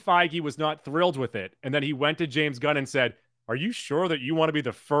Kevin Feige was not thrilled with it, and then he went to James Gunn and said, "Are you sure that you want to be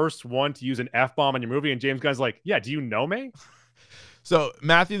the first one to use an F-bomb in your movie?" And James Gunn's like, "Yeah, do you know me?" So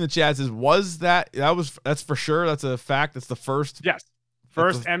Matthew in the chat says, that's for sure. That's a fact. That's the first. Yes.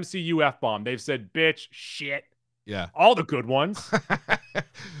 First MCU F-bomb. They've said bitch, shit. Yeah. All the good ones.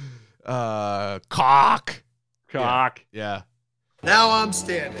 Cock. Yeah. Now I'm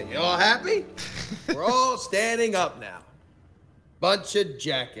standing. You all happy? We're all standing up now. Bunch of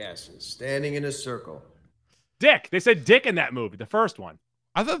jackasses standing in a circle. Dick. They said dick in that movie, the first one.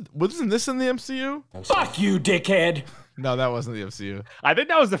 I thought, wasn't this in the MCU? Fuck you, dickhead. No, that wasn't the MCU. I think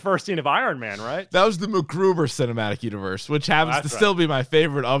that was the first scene of Iron Man, right? That was the MacGruber cinematic universe, which happens to still be my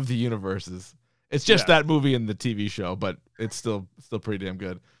favorite of the universes. It's just that movie and the TV show, but it's still pretty damn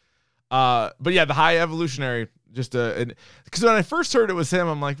good. But yeah, the High Evolutionary, just because when I first heard it was him,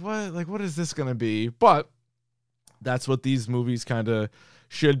 I'm like, what? Like, what is this gonna be? But that's what these movies kind of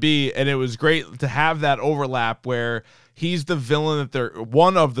should be, and it was great to have that overlap where he's the villain that they're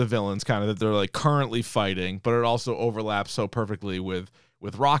one of the villains kind of that they're like currently fighting, but it also overlaps so perfectly with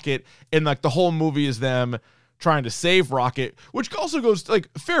Rocket, and like the whole movie is them trying to save Rocket, which also goes like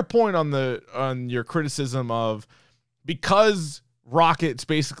fair point on your criticism of because Rocket's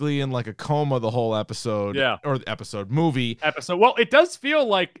basically in like a coma the whole episode, or the movie. Well, it does feel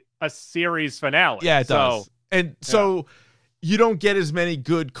like a series finale. Yeah, it does. And so you don't get as many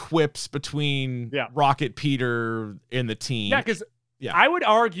good quips between Rocket, Peter, and the team. Yeah, because I would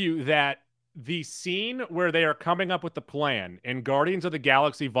argue that the scene where they are coming up with the plan in Guardians of the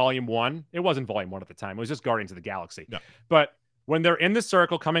Galaxy Volume 1, it wasn't Volume 1 at the time, it was just Guardians of the Galaxy. No. But when they're in the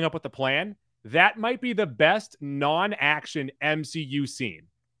circle coming up with the plan, that might be the best non-action MCU scene,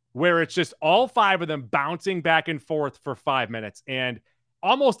 where it's just all five of them bouncing back and forth for 5 minutes, and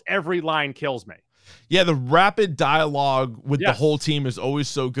almost every line kills me. Yeah, the rapid dialogue with the whole team is always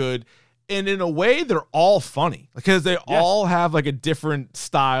so good. And in a way, they're all funny because they all have like a different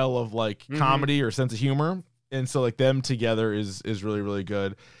style of like comedy or sense of humor. And so like them together is really, really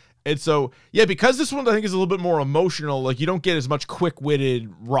good. And so, yeah, because this one I think is a little bit more emotional, like you don't get as much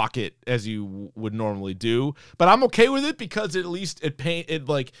quick-witted Rocket as you would normally do. But I'm okay with it because at least it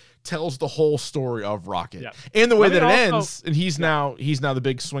like tells the whole story of Rocket. Yeah. And the way that it ends, and he's now the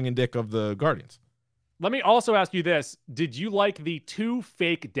big swinging dick of the Guardians. Let me also ask you this. Did you like the 2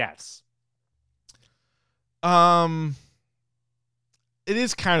 fake deaths? It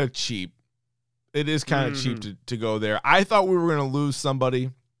is kind of cheap. It is kind of cheap to go there. I thought we were going to lose somebody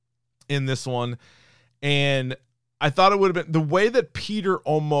in this one, and I thought it would have been the way that Peter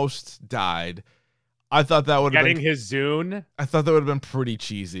almost died. I thought that would have been getting his Zune. I thought that would have been pretty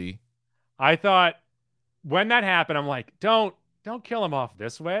cheesy. I thought when that happened, I'm like, don't kill him off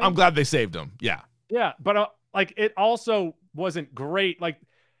this way. I'm glad they saved him. Yeah. Yeah, but like it also wasn't great. Like,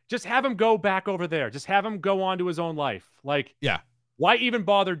 just have him go back over there. Just have him go on to his own life. Like, why even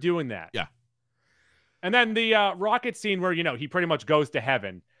bother doing that? Yeah. And then the Rocket scene where, he pretty much goes to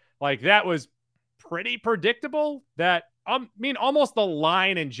heaven. Like, that was pretty predictable. That, almost the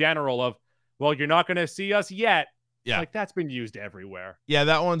line in general of, well, you're not going to see us yet. Yeah. Like, that's been used everywhere. Yeah,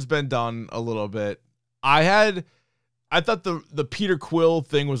 that one's been done a little bit. I thought the Peter Quill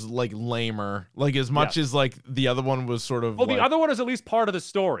thing was like lamer, like as much as like the other one was sort of. Well, the other one is at least part of the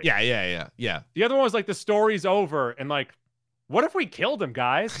story. Yeah. The other one was like the story's over, and like, what if we killed him,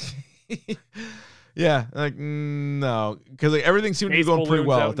 guys? Yeah, like no, because like everything seemed to be going pretty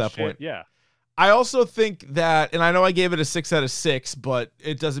well at that point. Yeah. I also think that, and I know I gave it a 6 out of 6, but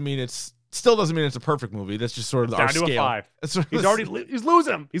it doesn't mean still doesn't mean it's a perfect movie. That's just sort of our scale. Down to a 5. He's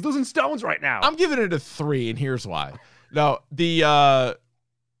losing. He's losing stones right now. I'm giving it a 3, and here's why. No, the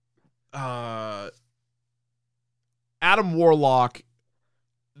Adam Warlock,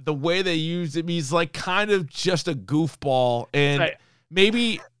 the way they used him, he's like kind of just a goofball, and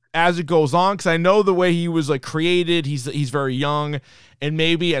maybe as it goes on, because I know the way he was like created, he's very young, and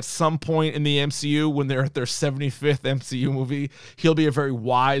maybe at some point in the MCU, when they're at their 75th MCU movie, he'll be a very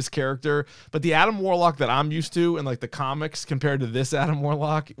wise character. But the Adam Warlock that I'm used to in like the comics compared to this Adam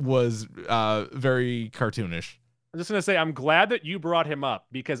Warlock was very cartoonish. I'm just going to say, I'm glad that you brought him up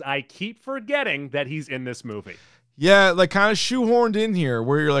because I keep forgetting that he's in this movie. Yeah, like kind of shoehorned in here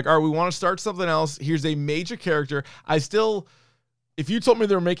where you're like, all right, we want to start something else. Here's a major character. If you told me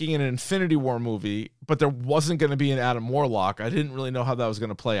they were making an Infinity War movie, but there wasn't going to be an Adam Warlock, I didn't really know how that was going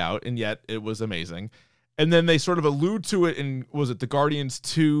to play out, and yet it was amazing. And then they sort of allude to it in, was it the Guardians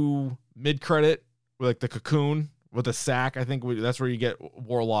 2 mid-credit, with like the cocoon with the sack? I think that's where you get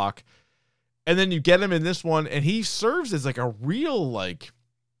Warlock. And then you get him in this one, and he serves as like a real like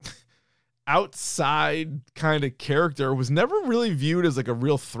outside kind of character. Was never really viewed as like a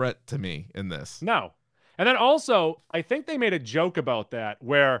real threat to me in this. No. And then also, I think they made a joke about that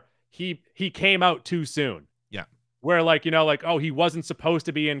where he came out too soon. Yeah. Where like, oh, he wasn't supposed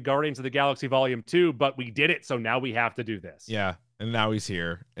to be in Guardians of the Galaxy Volume 2, but we did it, so now we have to do this. Yeah. And now he's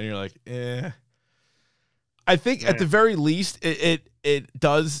here. And you're like, I think at the very least, it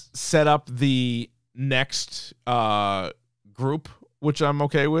does set up the next group, which I'm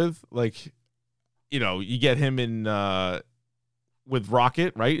okay with. Like, you get him in with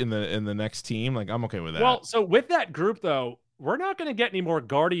Rocket, right? In the next team. Like, I'm okay with that. Well, so with that group though, we're not going to get any more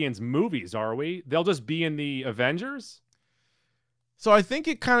Guardians movies, are we? They'll just be in the Avengers. So I think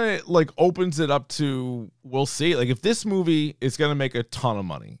it kind of like opens it up to, we'll see. Like if this movie is going to make a ton of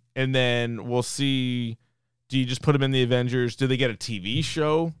money, and then we'll see Do you just put him in the Avengers? Do they get a TV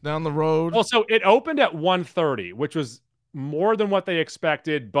show down the road? Well, so it opened at 1:30, which was more than what they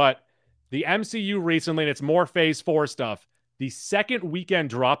expected, but the MCU recently, and it's more Phase 4 stuff, the second weekend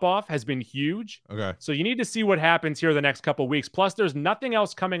drop-off has been huge. Okay. So you need to see what happens here the next couple of weeks. Plus, there's nothing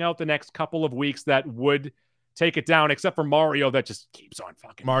else coming out the next couple of weeks that would take it down, except for Mario that just keeps on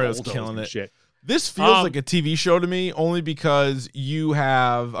fucking Mario's bulldozing killing it. shit. This feels like a TV show to me, only because you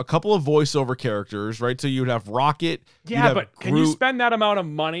have a couple of voiceover characters, right? So you would have Rocket. Yeah, but can you spend that amount of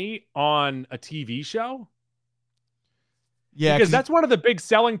money on a TV show? Yeah, because that's one of the big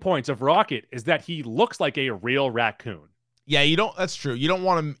selling points of Rocket is that he looks like a real raccoon. Yeah, you don't. That's true. You don't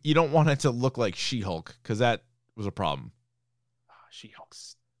want him. You don't want it to look like She-Hulk because that was a problem.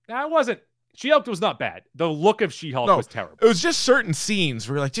 She-Hulk's. That wasn't. She-Hulk was not bad. The look of She-Hulk was terrible. It was just certain scenes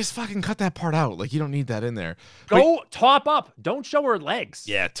where you're like, just fucking cut that part out. Like, you don't need that in there. Go top up. Don't show her legs.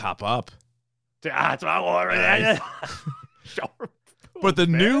 Yeah, top up. That's what I want. Show her. But the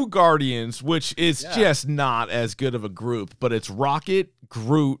new Guardians, which is just not as good of a group, but it's Rocket,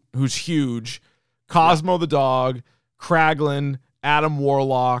 Groot, who's huge, Cosmo the dog, Kraglin, Adam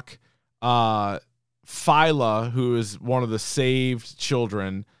Warlock, Phyla, who is one of the saved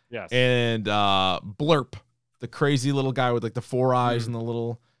children, and Blurp, the crazy little guy with like the 4 eyes and the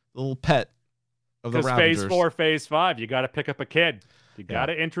little pet of the Raptors. Because Phase 4, Phase 5, you got to pick up a kid. You got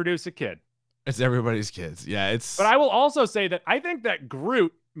to introduce a kid. It's everybody's kids. Yeah, it's. But I will also say that I think that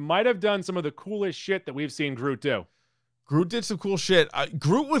Groot might have done some of the coolest shit that we've seen Groot do. Groot did some cool shit.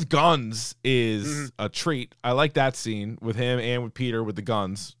 Groot with guns is a treat. I like that scene with him and with Peter with the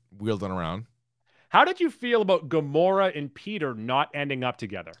guns wielding around. How did you feel about Gamora and Peter not ending up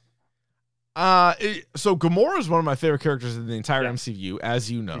together? So Gamora is one of my favorite characters in the entire MCU, as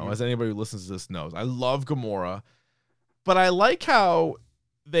you know, as anybody who listens to this knows. I love Gamora, but I like how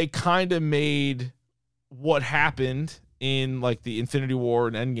they kind of made what happened in like the Infinity War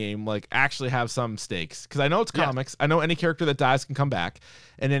and Endgame like actually have some stakes, because I know it's comics. I know any character that dies can come back,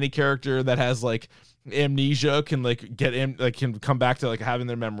 and any character that has like amnesia can like can come back to like having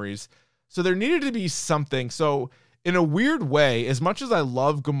their memories. So there needed to be something. So in a weird way, as much as I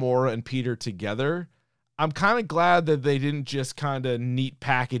love Gamora and Peter together, I'm kind of glad that they didn't just kind of neat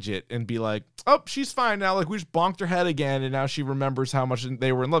package it and be like, oh, she's fine now. Like, we just bonked her head again, and now she remembers how much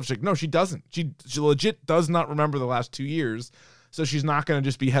they were in love. She's like, no, she doesn't. She legit does not remember the last 2 years, so she's not going to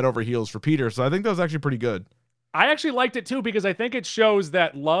just be head over heels for Peter. So I think that was actually pretty good. I actually liked it, too, because I think it shows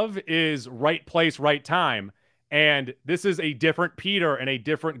that love is right place, right time, and this is a different Peter and a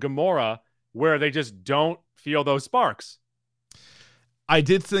different Gamora where they just don't feel those sparks. I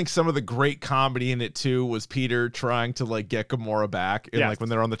did think some of the great comedy in it too was Peter trying to like get Gamora back, and like when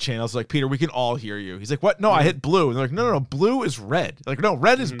they're on the channels, like, Peter, we can all hear you. He's like, what? No, I hit blue. And they're like, no, blue is red. Like, no,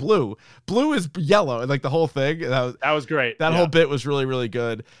 red is blue. Blue is yellow. And like the whole thing. That was great. That whole bit was really, really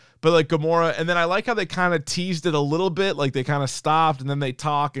good. But like Gamora, and then I like how they kind of teased it a little bit. Like they kind of stopped and then they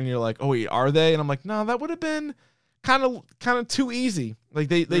talk, and you're like, oh wait, are they? And I'm like, no, that would have been kind of too easy. Like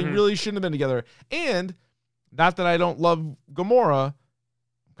they really shouldn't have been together. And not that I don't love Gamora.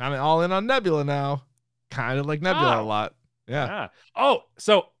 Kind of all in on Nebula now. Kind of like Nebula a lot. Yeah. Oh,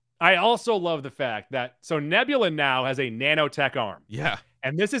 so I also love the fact that Nebula now has a nanotech arm. Yeah.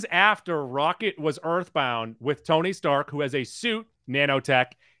 And this is after Rocket was Earthbound with Tony Stark, who has a suit,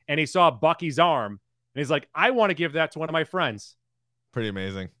 nanotech, and he saw Bucky's arm. And he's like, I want to give that to one of my friends. Pretty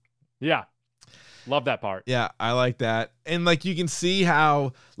amazing. Yeah. Love that part. Yeah, I like that. And like you can see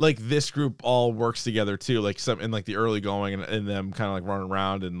how like this group all works together too. Like some in like the early going and them kind of like running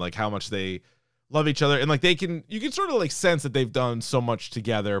around and like how much they love each other. And like you can sort of like sense that they've done so much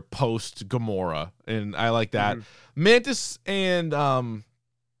together post Gamora. And I like that. Mantis and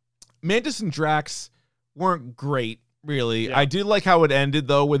Drax weren't great, really. Yeah. I do like how it ended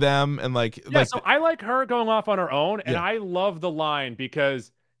though with them and so I like her going off on her own, and I love the line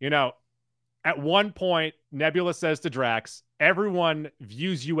because, you know, at one point, Nebula says to Drax, everyone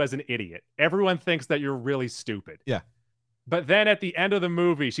views you as an idiot. Everyone thinks that you're really stupid. Yeah. But then at the end of the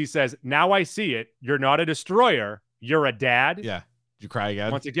movie, she says, now I see it. You're not a destroyer. You're a dad. Yeah. Did you cry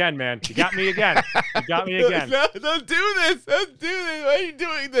again? Once again, man. You got me again. You got me again. No, don't do this. Don't do this. Why are you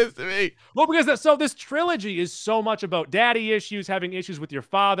doing this to me? Well, because this trilogy is so much about daddy issues, having issues with your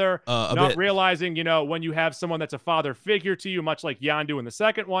father, not realizing, you know, when you have someone that's a father figure to you, much like Yondu in the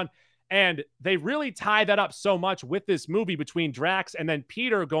second one. And they really tie that up so much with this movie between Drax and then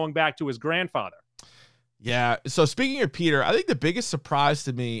Peter going back to his grandfather. Yeah. So speaking of Peter, I think the biggest surprise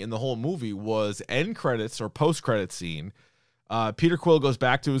to me in the whole movie was end credits or post-credit scene. Peter Quill goes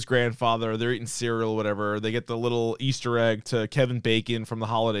back to his grandfather. They're eating cereal or whatever. They get the little Easter egg to Kevin Bacon from the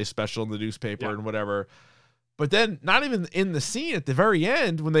holiday special in the newspaper and whatever. But then not even in the scene at the very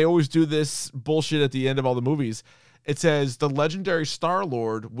end, when they always do this bullshit at the end of all the movies, it says the legendary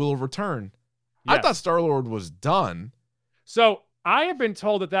Star-Lord will return. Yes. I thought Star-Lord was done. So I have been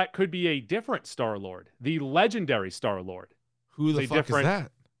told that could be a different Star-Lord, the legendary Star-Lord. Who the fuck is that?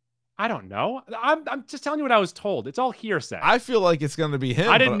 I don't know. I'm just telling you what I was told. It's all hearsay. I feel like it's going to be him.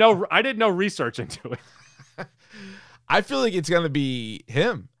 I didn't know research into it. I feel like it's going to be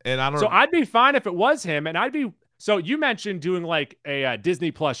him. And I don't So I'd be fine if it was him. And so you mentioned doing like a Disney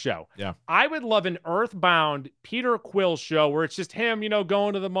Plus show. Yeah. I would love an Earthbound Peter Quill show where it's just him,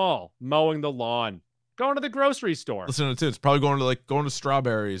 going to the mall, mowing the lawn, going to the grocery store. Listen to it too. It's probably going to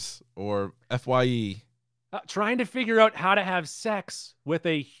Strawberries or FYE. Trying to figure out how to have sex with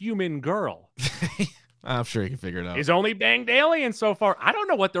a human girl. I'm sure you can figure it out. He's only banged aliens so far. I don't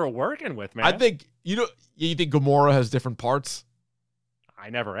know what they're working with, man. I think, you think Gamora has different parts?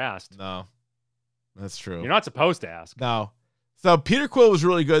 I never asked. No, that's true. You're not supposed to ask. No. So Peter Quill was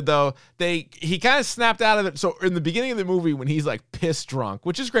really good though. He kind of snapped out of it. So in the beginning of the movie, when he's like pissed drunk,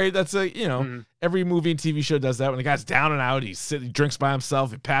 which is great. That's every movie and TV show does that. When the guy's down and out, he drinks by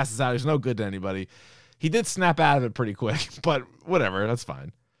himself, he passes out, he's no good to anybody. He did snap out of it pretty quick, but whatever, that's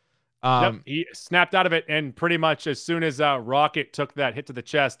fine. He snapped out of it, and pretty much as soon as Rocket took that hit to the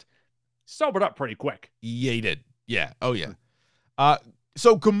chest, sobered up pretty quick. Yeah, he did. Yeah. Oh yeah.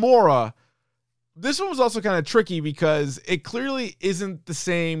 So Gamora, this one was also kind of tricky because it clearly isn't the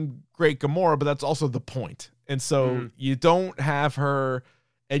same great Gamora, but that's also the point. And so you don't have her,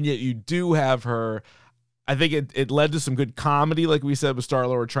 and yet you do have her. I think it led to some good comedy, like we said, with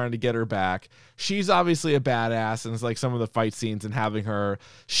Star-Lord trying to get her back. She's obviously a badass, and it's like some of the fight scenes and having her.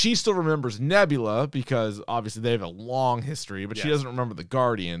 She still remembers Nebula because obviously they have a long history, but she doesn't remember the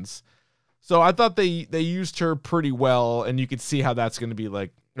Guardians. So I thought they used her pretty well, and you could see how that's going to be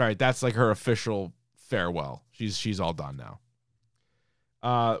like, all right, that's like her official farewell. She's all done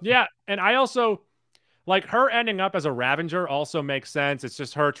now. Yeah, and I also like her ending up as a Ravager also makes sense. It's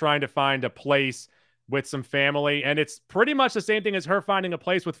just her trying to find a place with some family, and it's pretty much the same thing as her finding a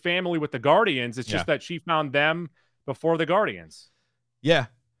place with family with the Guardians. It's just that she found them before the Guardians. Yeah.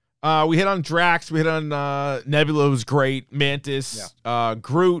 We hit on Drax. We hit on Nebula, was great. Mantis,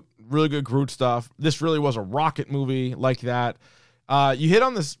 Groot, really good Groot stuff. This really was a Rocket movie like that. You hit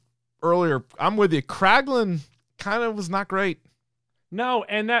on this earlier. I'm with you. Kraglin kind of was not great. No,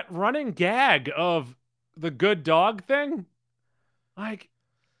 and that running gag of the good dog thing, like,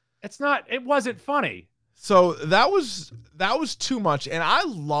 it wasn't funny. So that was too much, and I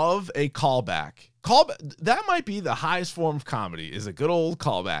love a callback. That might be the highest form of comedy, is a good old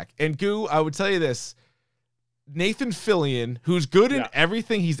callback. And Goo, I would tell you this, Nathan Fillion, who's good in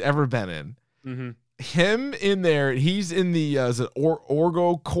everything he's ever been in, him in there, he's in the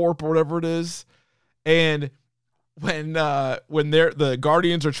Orgo Corp or whatever it is, and when the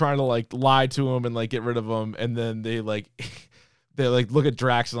Guardians are trying to like lie to him and like get rid of him, and then they look at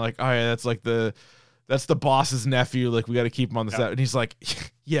Drax and like, oh yeah, that's the boss's nephew. Like, we got to keep him on the set. And he's like,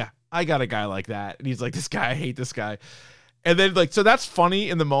 yeah, I got a guy like that. And he's like, this guy, I hate this guy. And then like, so that's funny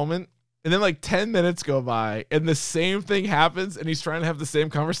in the moment. And then like 10 minutes go by and the same thing happens. And he's trying to have the same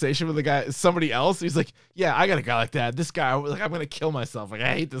conversation with somebody else. He's like, yeah, I got a guy like that. This guy, like, I'm going to kill myself. Like,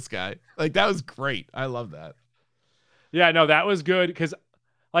 I hate this guy. Like, that was great. I love that. Yeah, no, that was good. Cause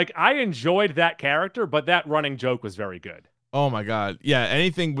like, I enjoyed that character, but that running joke was very good. Oh my God. Yeah.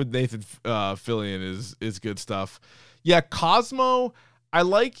 Anything with Nathan Fillion is good stuff. Yeah. Cosmo, I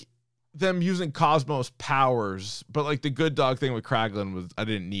like them using Cosmo's powers, but like the good dog thing with Kraglin was, I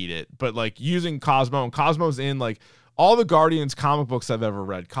didn't need it, but like using Cosmo, and Cosmo's in like all the Guardians comic books I've ever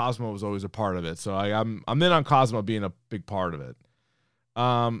read, Cosmo was always a part of it. So I'm in on Cosmo being a big part of it.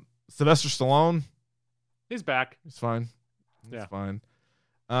 Sylvester Stallone. He's back. He's fine. He's fine.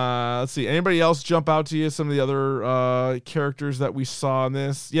 Let's see. Anybody else jump out to you? Some of the other characters that we saw in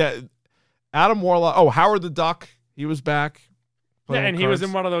this. Yeah. Adam Warlock. Oh, Howard the Duck. He was back. Yeah, and he was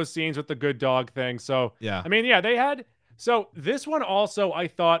in one of those scenes with the good dog thing. So, yeah. I mean, yeah, they had. So this one also I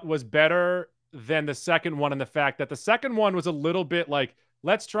thought was better than the second one in the fact that the second one was a little bit like,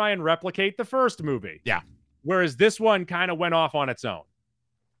 let's try and replicate the first movie. Yeah. Whereas this one kind of went off on its own.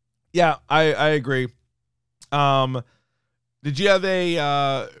 Yeah, I agree. Did you have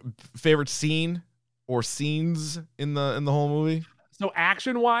a favorite scene or scenes in the whole movie? So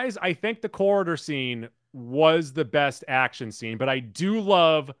action-wise, I think the corridor scene was the best action scene, but I do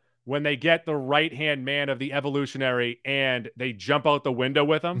love when they get the right-hand man of the evolutionary and they jump out the window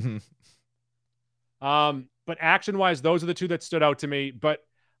with him. But action-wise, those are the two that stood out to me. But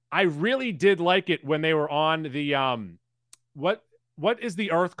I really did like it when they were on the what what is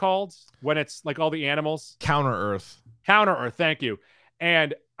the Earth called when it's like all the animals? Counter Earth. Counter Earth. Thank you.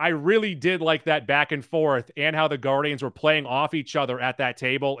 And I really did like that back and forth and how the Guardians were playing off each other at that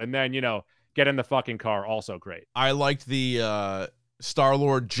table. And then, get in the fucking car. Also great. I liked the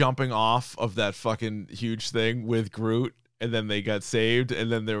Star-Lord jumping off of that fucking huge thing with Groot, and then they got saved,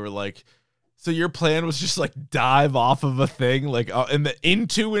 and then they were like, so your plan was just like dive off of a thing, like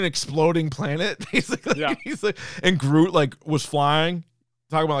into an exploding planet, basically. Yeah. He's like, and Groot like was flying,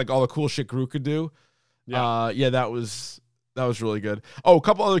 talking about like all the cool shit Groot could do. Yeah. That was really good. Oh, a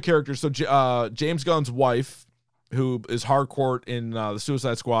couple other characters. So James Gunn's wife, who is Harcourt in the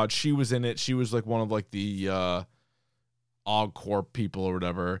Suicide Squad, she was in it. She was like one of like the AugCorp people or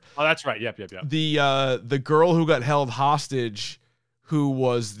whatever. Oh, that's right. Yep. The girl who got held hostage, who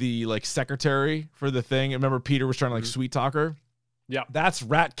was the like secretary for the thing. Remember Peter was trying to like sweet talk her? Yeah. That's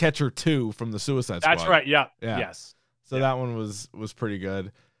Ratcatcher 2 from the Suicide Squad. That's right. Yeah. Yeah. Yes. So that one was pretty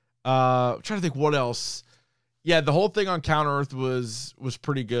good. I'm trying to think what else. Yeah, the whole thing on Counter Earth was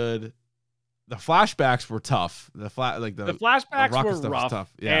pretty good. The flashbacks were tough. The flashbacks were rough.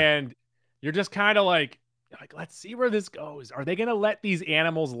 Tough. Yeah. And you're just kind of like, let's see where this goes. Are they going to let these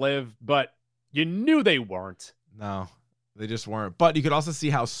animals live? But you knew they weren't. No, they just weren't. But you could also see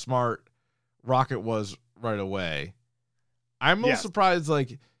how smart Rocket was right away. I'm a little surprised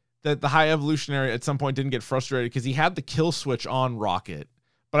like that the High Evolutionary at some point didn't get frustrated because he had the kill switch on Rocket.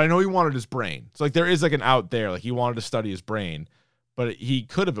 But I know he wanted his brain. So like there is like an out there. Like he wanted to study his brain. But he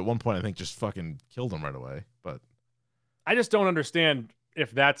could have at one point, I think, just fucking killed him right away. But I just don't understand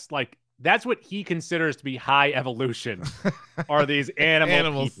if that's what he considers to be high evolution. Are these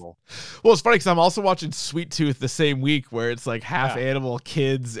animals? People? Well, it's funny because I'm also watching Sweet Tooth the same week where it's like half animal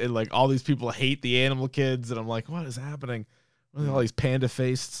kids and like all these people hate the animal kids. And I'm like, what is happening? What are all these panda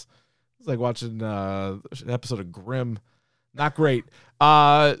faced? It's like watching an episode of Grimm. Not great.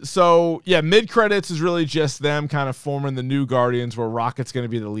 So yeah, mid credits is really just them kind of forming the new Guardians where Rocket's going to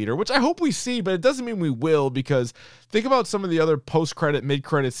be the leader, which I hope we see, but it doesn't mean we will, because think about some of the other post credit, mid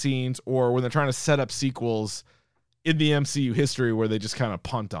credit scenes, or when they're trying to set up sequels in the MCU history where they just kind of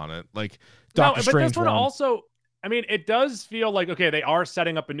punt on it. Like Doctor Strange. But this one also, I mean, it does feel like, okay, they are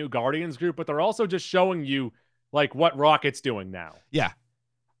setting up a new Guardians group, but they're also just showing you like what Rocket's doing now. Yeah.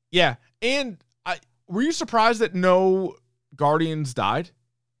 Yeah. And were you surprised that no Guardians died?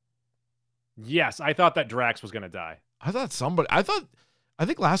 Yes, I thought that Drax was going to die. I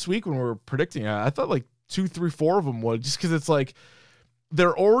think last week when we were predicting it, I thought like 2, 3, 4 of them would, just because it's like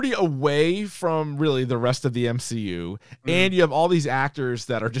they're already away from really the rest of the MCU, and you have all these actors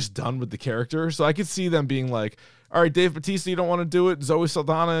that are just done with the character. So I could see them being like, all right, Dave Bautista, you don't want to do it. Zoe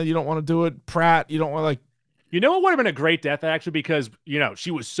Saldana, you don't want to do it. Pratt, you don't want to like. You know what would have been a great death, actually, because,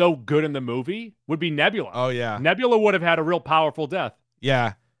 she was so good in the movie, would be Nebula. Oh, yeah. Nebula would have had a real powerful death.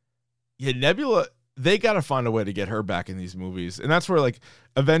 Yeah. Yeah, Nebula, they got to find a way to get her back in these movies. And that's where, like,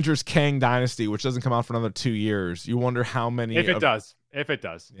 Avengers Kang Dynasty, which doesn't come out for another 2 years, you wonder how many. If it does.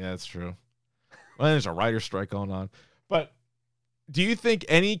 Yeah, that's true. Well, there's a writer's strike going on. But do you think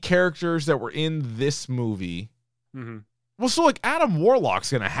any characters that were in this movie. Well, so, like, Adam Warlock's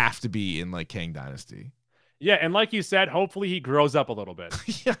going to have to be in, like, Kang Dynasty. Yeah, and like you said, hopefully he grows up a little bit.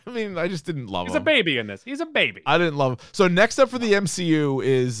 Yeah, I mean, I just didn't love him. He's a baby in this. He's a baby. I didn't love him. So next up for the MCU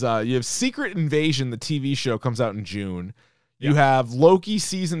is you have Secret Invasion, the TV show, comes out in June. You have Loki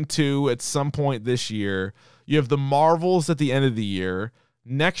season 2 at some point this year. You have the Marvels at the end of the year.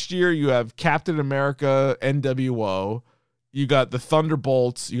 Next year, you have Captain America, NWO. You got the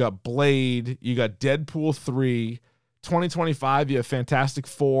Thunderbolts. You got Blade. You got Deadpool 3. 2025, you have Fantastic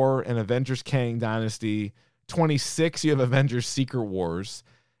Four and Avengers Kang Dynasty. 26, you have Avengers Secret Wars.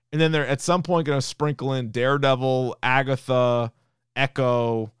 And then they're at some point going to sprinkle in Daredevil, Agatha,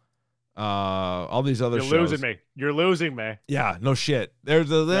 Echo, all these other shows. You're losing me. Yeah, no shit.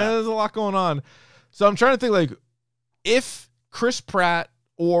 There's a lot going on. So I'm trying to think, like, if Chris Pratt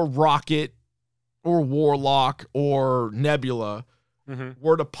or Rocket or Warlock or Nebula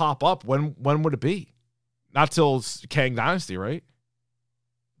were to pop up, when would it be? Not till Kang Dynasty, right?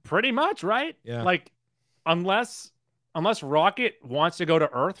 Pretty much, right? Yeah. Like, unless Rocket wants to go to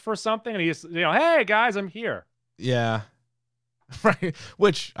Earth for something and he's, hey guys, I'm here. Yeah. Right.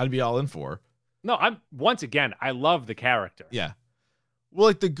 Which I'd be all in for. No, I love the character. Yeah. Well,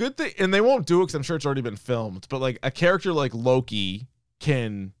 like the good thing, and they won't do it because I'm sure it's already been filmed, but like a character like Loki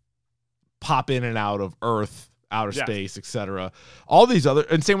can pop in and out of Earth, outer space, etc. All these other,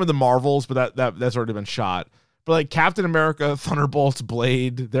 and same with the Marvels, but that's already been shot. But like Captain America, Thunderbolts,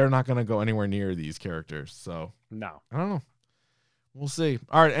 Blade, they're not going to go anywhere near these characters. So no, I don't know. We'll see.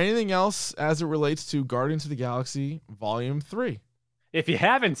 All right. Anything else as it relates to Guardians of the Galaxy Volume 3? If you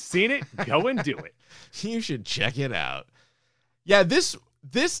haven't seen it, go and do it. You should check it out. Yeah, this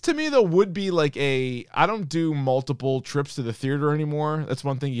to me though would be like I don't do multiple trips to the theater anymore. That's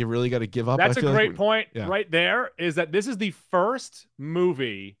one thing you really got to give up. That's I a feel great like point yeah. right there, is that this is the first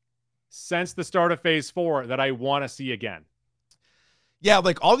movie since the start of Phase 4 that I want to see again. Yeah,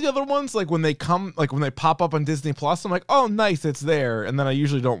 like all the other ones, like when they pop up on Disney Plus, I'm like, oh, nice, it's there. And then I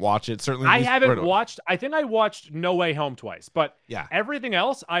usually don't watch it. Certainly, I think I watched No Way Home twice, but yeah, everything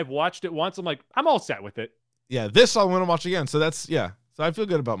else I've watched it once. I'm like, I'm all set with it. Yeah, this I want to watch again. So that's, yeah. So I feel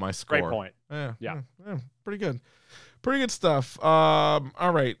good about my score. Great point. Yeah. Pretty good. Pretty good stuff. All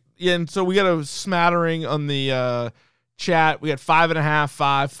right. Yeah, and so we got a smattering on the chat. We got 5.5,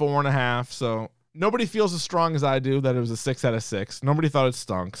 5, 4.5. So nobody feels as strong as I do that it was a 6 out of 6. Nobody thought it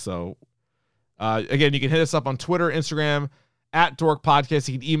stunk. So again, you can hit us up on Twitter, Instagram, at Dork Podcast.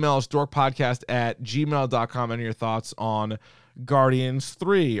 You can email us dorkpodcast@gmail.com. Any of your thoughts on Guardians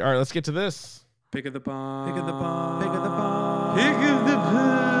 3. All right, let's get to this. Pick of the pod. Pick of the pod. Pick of the pod. Pick of the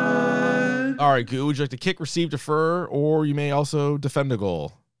pod. All right, Goo, would you like to kick, receive, defer, or you may also defend a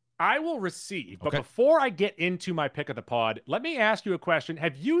goal? I will receive. But Okay. before I get into my pick of the pod, let me ask you a question.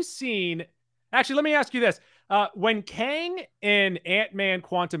 Have you seen... Actually, let me ask you this. When Kang in Ant-Man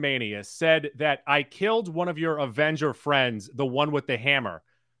Quantumania said that I killed one of your Avenger friends, the one with the hammer,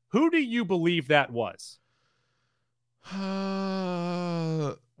 who do you believe that was?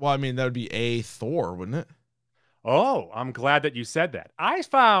 Well, I mean, that would be a Thor, wouldn't it? Oh, I'm glad that you said that. I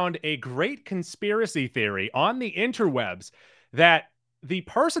found a great conspiracy theory on the interwebs that the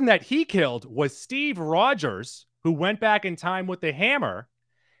person that he killed was Steve Rogers, who went back in time with the hammer.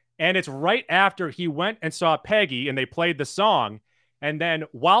 And it's right after he went and saw Peggy and they played the song. And then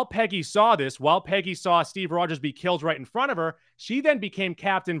while Peggy saw Steve Rogers be killed right in front of her, she then became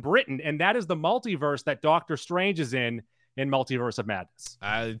Captain Britain. And that is the multiverse that Doctor Strange is in Multiverse of Madness.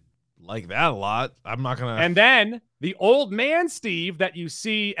 I like that a lot. I'm not going to... And then the old man Steve that you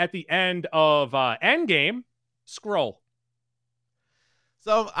see at the end of Endgame, Skrull.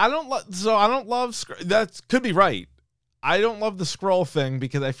 So I don't love... That could be right. I don't love the Skrull thing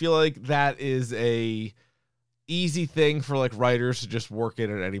because I feel like that is a easy thing for like writers to just work it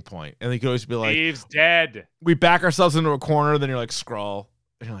at any point. And they could always be like, Steve's dead. We back ourselves into a corner, then you're like, Skrull.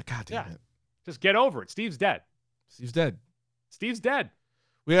 And you're like, God damn it. Just get over it. Steve's dead. Steve's dead. Steve's dead.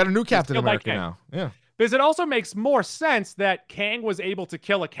 We got a new Captain killed by America Kang. now. Yeah. Because it also makes more sense that Kang was able to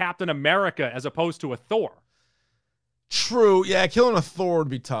kill a Captain America as opposed to a Thor. True. Yeah, killing a Thor would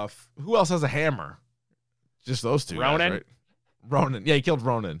be tough. Who else has a hammer? Just those two Ronan? guys, right? Ronan. Yeah, he killed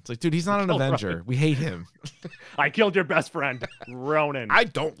Ronan. It's like, dude, he's not an Avenger. Ronan. We hate him. I killed your best friend, Ronan. I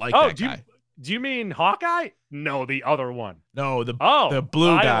don't like that guy. Do you mean Hawkeye? No, the other one. No, the Oh, blue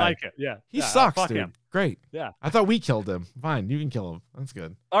I guy. like it. Yeah. He Yeah, sucks, fuck dude. him. Great. Yeah. I thought we killed him. Fine, you can kill him. That's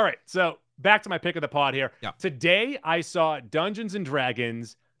good. All right, so back to my pick of the pod here. Yeah. Today, I saw Dungeons &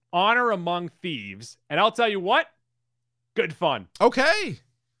 Dragons Honor Among Thieves, and I'll tell you what, good fun. Okay.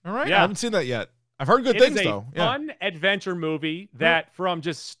 All right. Yeah. I haven't seen that yet. I've heard good It things, is a though. fun adventure movie that from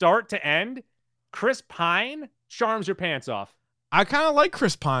just start to end, Chris Pine charms your pants off. I kind of like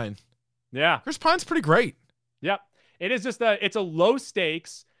Chris Pine. Yeah. Chris Pine's pretty great. Yep. It is just it's a low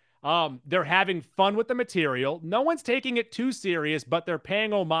stakes. They're having fun with the material. No one's taking it too serious, but they're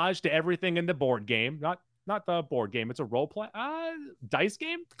paying homage to everything in the board game. Not the board game. It's a role play dice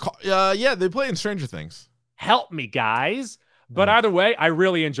game. Yeah, they play in Stranger Things. Help me, guys. But either way, I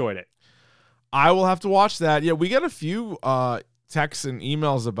really enjoyed it. I will have to watch that. Yeah, we got a few texts and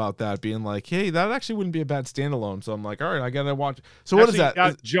emails about that being like, hey, that actually wouldn't be a bad standalone. So I'm like, all right, I got to watch. So what is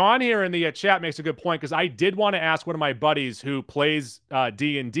that? John here in the chat makes a good point because I did want to ask one of my buddies who plays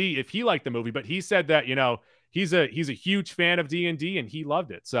D&D if he liked the movie, but he said that, he's a huge fan of D&D and he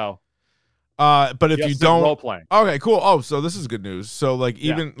loved it. So but if you don't role playing. Okay, cool. Oh, so this is good news. So like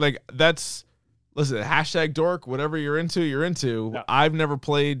that's listen, hashtag dork, whatever you're into, you're into. Yeah. I've never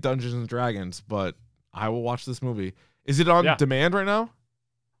played Dungeons and Dragons, but I will watch this movie. Is it on demand right now?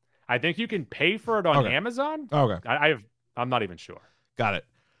 I think you can pay for it on Amazon. Okay. I'm not even sure. Got it.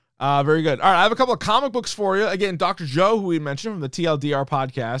 Very good. All right, I have a couple of comic books for you. Again, Dr. Joe, who we mentioned from the TLDR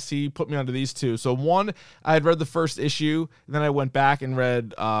podcast, he put me onto these two. So one, I had read the first issue, and then I went back and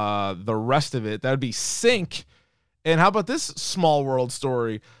read the rest of it. That would be Sync. And how about this small world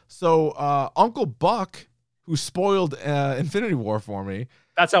story? So Uncle Buck, who spoiled Infinity War for me.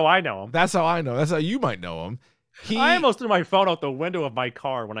 That's how I know him. That's how I know. That's how you might know him. I almost threw my phone out the window of my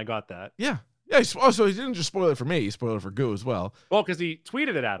car when I got that. Yeah. Yeah. So he didn't just spoil it for me. He spoiled it for Goo as well. Well, because he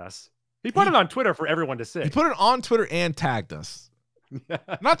tweeted it at us. He put it on Twitter for everyone to see. He put it on Twitter and tagged us.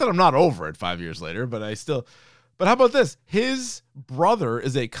 Not that I'm not over it 5 years later, but But how about this? His brother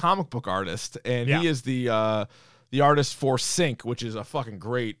is a comic book artist, and he is the artist for Sync, which is a fucking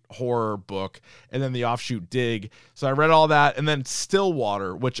great horror book, and then the offshoot Dig. So I read all that, and then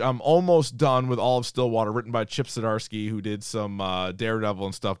Stillwater, which I'm almost done with all of Stillwater, written by Chip Zdarsky, who did some Daredevil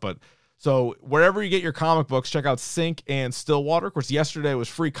and stuff. But so wherever you get your comic books, check out Sync and Stillwater. Of course, yesterday was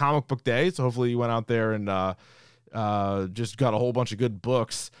Free Comic Book Day, so hopefully you went out there and just got a whole bunch of good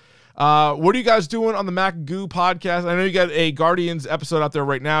books. What are you guys doing on the Mac and Goo podcast? I know you got a Guardians episode out there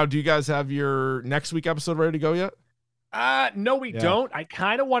right now. Do you guys have your next week episode ready to go yet? No, we don't. I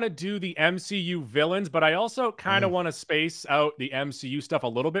kind of want to do the MCU villains, but I also kind of want to space out the MCU stuff a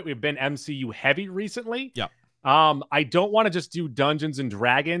little bit. We've been MCU heavy recently. Yeah. I don't want to just do Dungeons and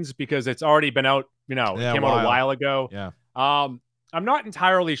Dragons because it's already been out, it came out a while ago. Yeah. I'm not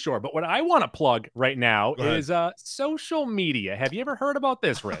entirely sure, but what I want to plug right now is social media. Have you ever heard about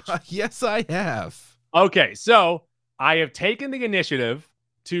this, Rich? Yes, I have. Okay, so I have taken the initiative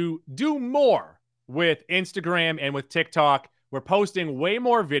to do more with Instagram and with TikTok. We're posting way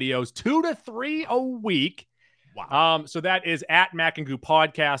more videos, 2 to 3 a week. Wow. So that is at Mac and Goo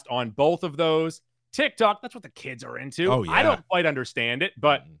Podcast on both of those. TikTok, that's what the kids are into. Oh, yeah. I don't quite understand it,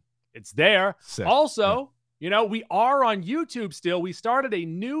 but it's there. Sick. Also, we are on YouTube still. We started a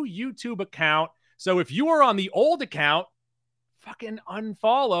new YouTube account. So if you are on the old account, fucking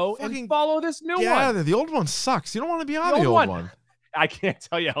unfollow and follow this new one. Yeah, the old one sucks. You don't want to be on the old one. I can't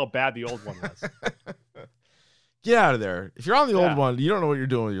tell you how bad the old one was. Get out of there. If you're on the old one, you don't know what you're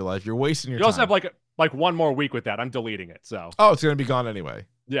doing with your life. You're wasting your time. You also have like one more week with that. I'm deleting it. So. Oh, it's going to be gone anyway.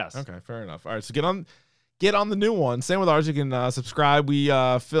 Yes. Okay, fair enough. All right, so get on the new one. Same with ours. You can subscribe. We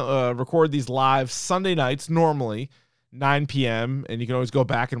record these live Sunday nights normally, 9 p.m., and you can always go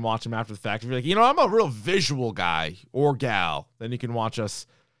back and watch them after the fact. If you're like, I'm a real visual guy or gal, then you can watch us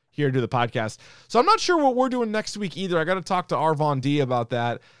here do the podcast. So I'm not sure what we're doing next week either. I got to talk to Arvon D about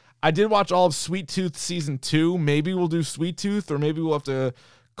that. I did watch all of Sweet Tooth season 2. Maybe we'll do Sweet Tooth, or maybe we'll have to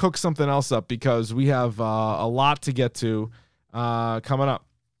cook something else up because we have a lot to get to coming up.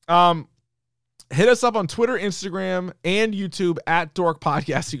 Hit us up on Twitter, Instagram, and YouTube at Dork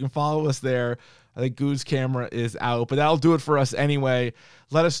Podcast. You can follow us there. I think Goo's camera is out, but that'll do it for us anyway.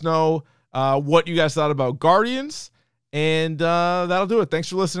 Let us know what you guys thought about Guardians, and that'll do it. Thanks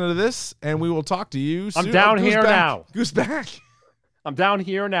for listening to this, and we will talk to you soon. I'm down here now. Goose back. I'm down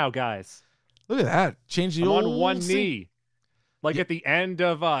here now, guys. Look at that. Change the I'm old on one knee. Like at the end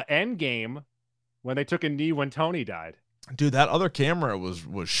of Endgame when they took a knee when Tony died. Dude, that other camera was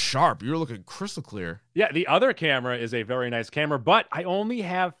sharp. You were looking crystal clear. Yeah, the other camera is a very nice camera, but I only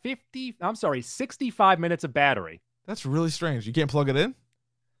have 65 minutes of battery. That's really strange. You can't plug it in?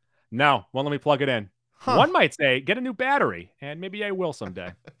 No, won't let me plug it in. Huh. One might say, get a new battery, and maybe I will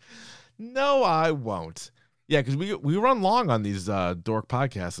someday. No, I won't. Yeah, because we run long on these dork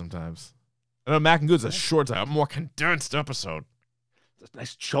podcasts sometimes. I know Mac and Good's a short, a more condensed episode. It's a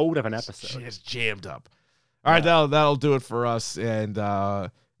nice chode of an episode. It's jammed up. All right, that'll do it for us, and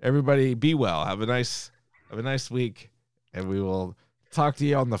everybody be well. Have a nice week, and we will talk to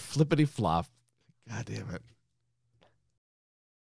you on the flippity flop. God damn it.